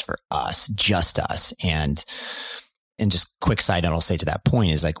 this is for us, just us. And just quick side note I'll say to that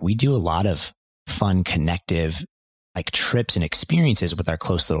point is like, we do a lot of fun, connective, like trips and experiences with our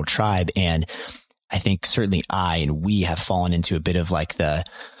close little tribe. And I think certainly we have fallen into a bit of like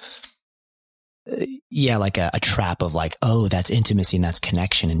like a trap of like, oh, that's intimacy and that's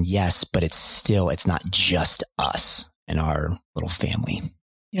connection. And yes, but it's not just us and our little family.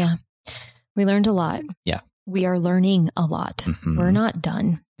 Yeah. We learned a lot. Yeah. We are learning a lot. Mm-hmm. We're not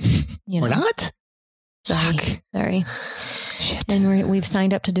done. We're not? Sorry. Shit. And we've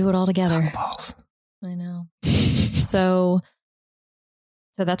signed up to do it all together. Balls. I know. So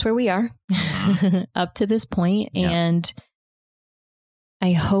that's where we are up to this point. Yeah. And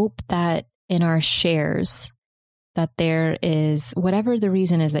I hope that in our shares that there is, whatever the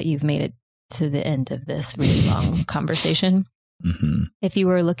reason is that you've made it to the end of this really long conversation. Mm-hmm. If you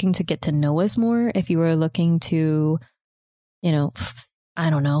were looking to get to know us more, if you were looking to,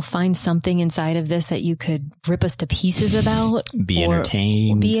 find something inside of this that you could rip us to pieces about, be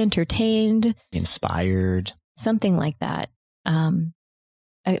entertained, be inspired, something like that.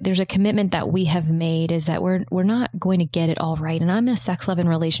 There's a commitment that we have made is that we're not going to get it all right. And I'm a sex, love, and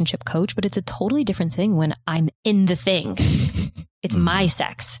relationship coach, but it's a totally different thing when I'm in the thing. It's my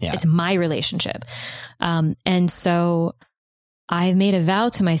sex. Yeah. It's my relationship. And so I've made a vow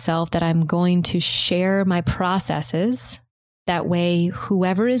to myself that I'm going to share my processes. That way,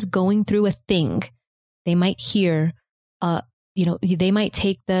 whoever is going through a thing, they might hear, they might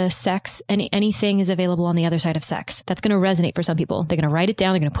take the sex, anything is available on the other side of sex. That's going to resonate for some people. They're going to write it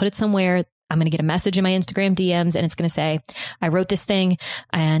down. They're going to put it somewhere. I'm going to get a message in my Instagram DMs and it's going to say, I wrote this thing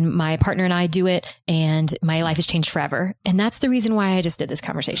and my partner and I do it and my life has changed forever. And that's the reason why I just did this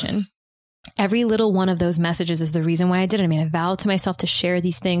conversation. Every little one of those messages is the reason why I did it. I made a vow to myself to share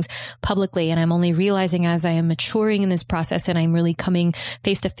these things publicly. And I'm only realizing as I am maturing in this process and I'm really coming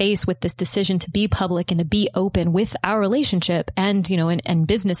face to face with this decision to be public and to be open with our relationship and, and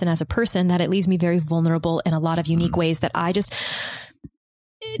business and as a person, that it leaves me very vulnerable in a lot of unique ways that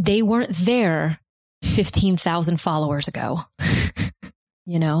they weren't there 15,000 followers ago.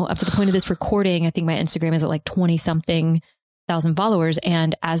 Up to the point of this recording, I think my Instagram is at like 20 something thousand followers.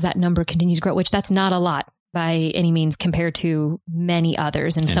 And as that number continues to grow, which that's not a lot by any means compared to many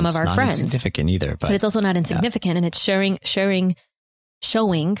others and some of our friends. It's not insignificant either, but it's also not insignificant. Yeah. And it's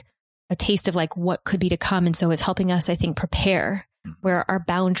showing a taste of like what could be to come. And so it's helping us, I think, prepare where our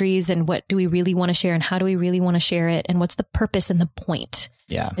boundaries and what do we really want to share and how do we really want to share it? And what's the purpose and the point?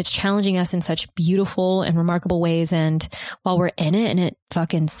 Yeah. It's challenging us in such beautiful and remarkable ways. And while we're in it and it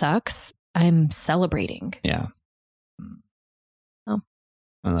fucking sucks, I'm celebrating. Yeah.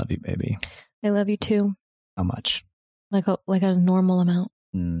 I love you, baby. I love you too. How much? Like a normal amount.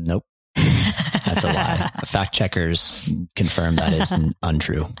 Nope. That's a lie. Fact checkers confirm that is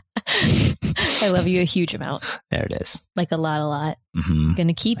untrue. I love you a huge amount. There it is. Like a lot. Mm-hmm. I'm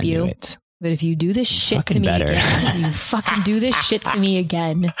gonna keep you. But if you do this shit to me again, you fucking do this shit to me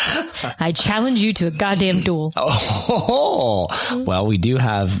again, I challenge you to a goddamn duel. Oh, well, we do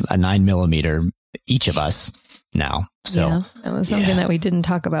have a 9mm, each of us. Now, so yeah, that was something that we didn't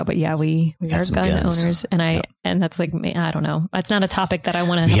talk about, but yeah, we are gun owners, and and that's like, I don't know, it's not a topic that I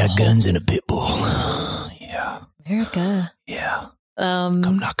want to. We got guns and a pit bull. Yeah, America. Yeah,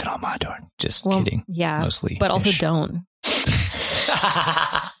 come knocking on my door. Just kidding. Yeah, mostly, but also don't.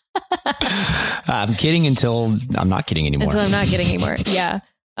 I'm kidding until I'm not kidding anymore. Until I'm not kidding anymore. Yeah.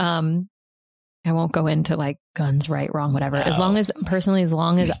 I won't go into like guns, right, wrong, whatever. No. As long as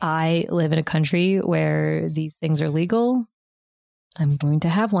I live in a country where these things are legal, I'm going to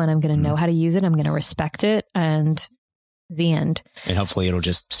have one. I'm going to know how to use it. I'm going to respect it. And the end. And hopefully it'll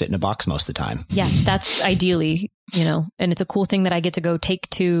just sit in a box most of the time. Yeah, that's ideally, and it's a cool thing that I get to go take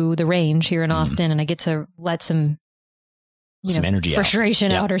to the range here in Austin and I get to let some energy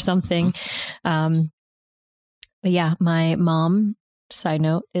frustration out or something. But yeah, my mom, side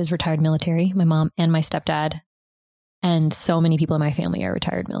note, is retired military. My mom and my stepdad and so many people in my family are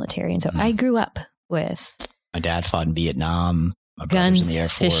retired military. And so I grew up with my dad fought in Vietnam, my guns, brother's in the Air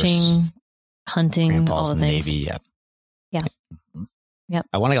Force, fishing, hunting, Grandpa's all the in things. the Navy. Yep. Yeah. Yep.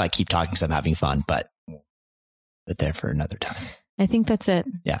 I want to keep talking because I'm having fun, but there for another time. I think that's it.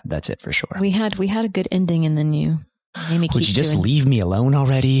 Yeah, that's it for sure. We had a good ending and then you made me keep Would you just leave me alone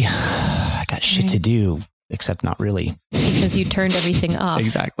already? I got shit to do. Except not really. Because you turned everything off.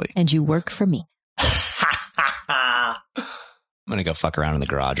 Exactly. And you work for me. going to go fuck around in the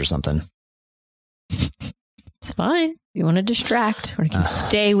garage or something. It's fine. If you want to distract, or you can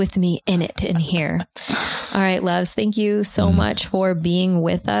stay with me in here. All right, loves. Thank you so much for being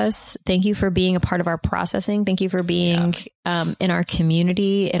with us. Thank you for being a part of our processing. Thank you for being in our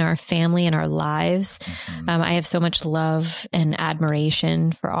community, in our family, in our lives. I have so much love and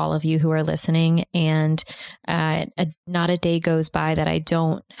admiration for all of you who are listening. And not a day goes by that I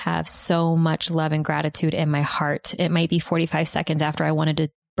don't have so much love and gratitude in my heart. It might be 45 seconds after I wanted to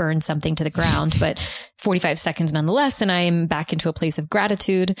burn something to the ground, but 45 seconds nonetheless. And I am back into a place of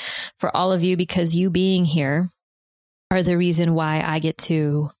gratitude for all of you, because you being here are the reason why I get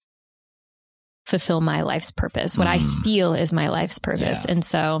to fulfill my life's purpose, what I feel is my life's purpose. And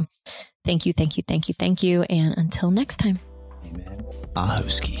so thank you, thank you, thank you, thank you. And until next time. Amen.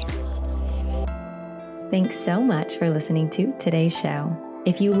 Ahoski. Thanks so much for listening to today's show.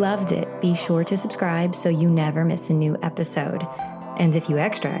 If you loved it, be sure to subscribe so you never miss a new episode. And if you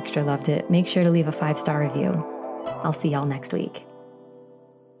extra loved it, make sure to leave a 5-star review. I'll see y'all next week.